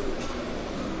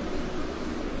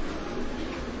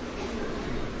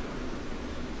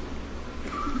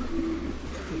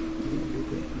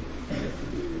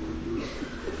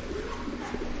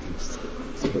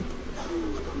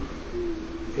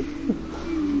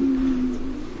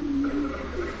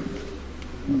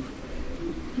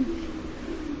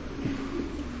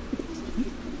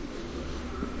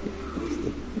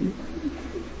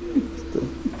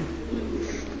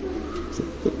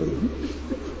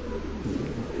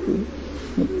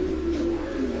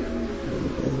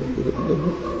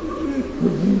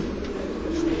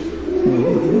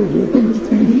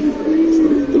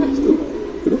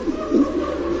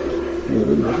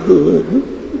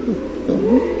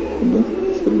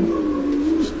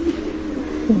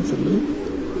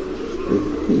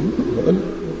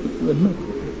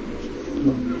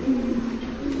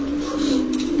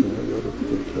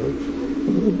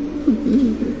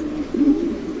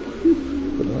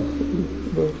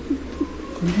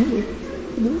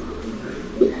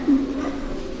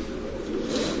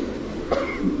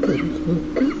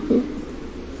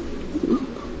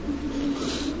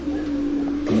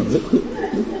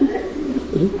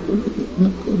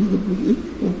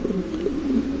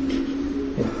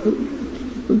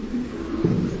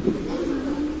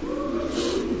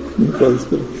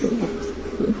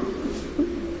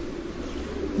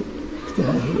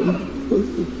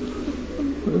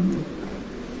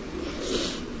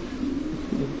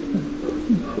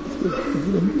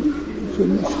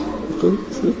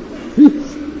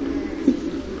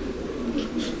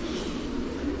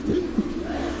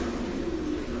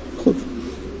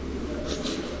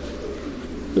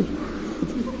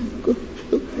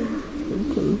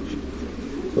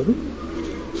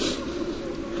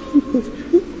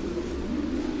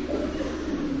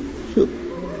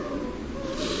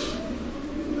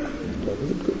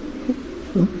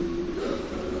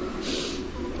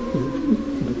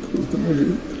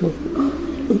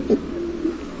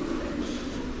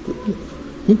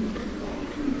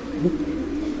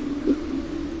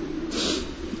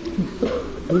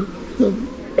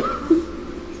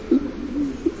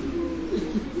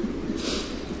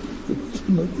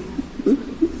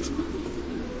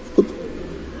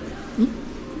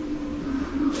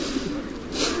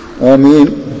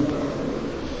 آمین۔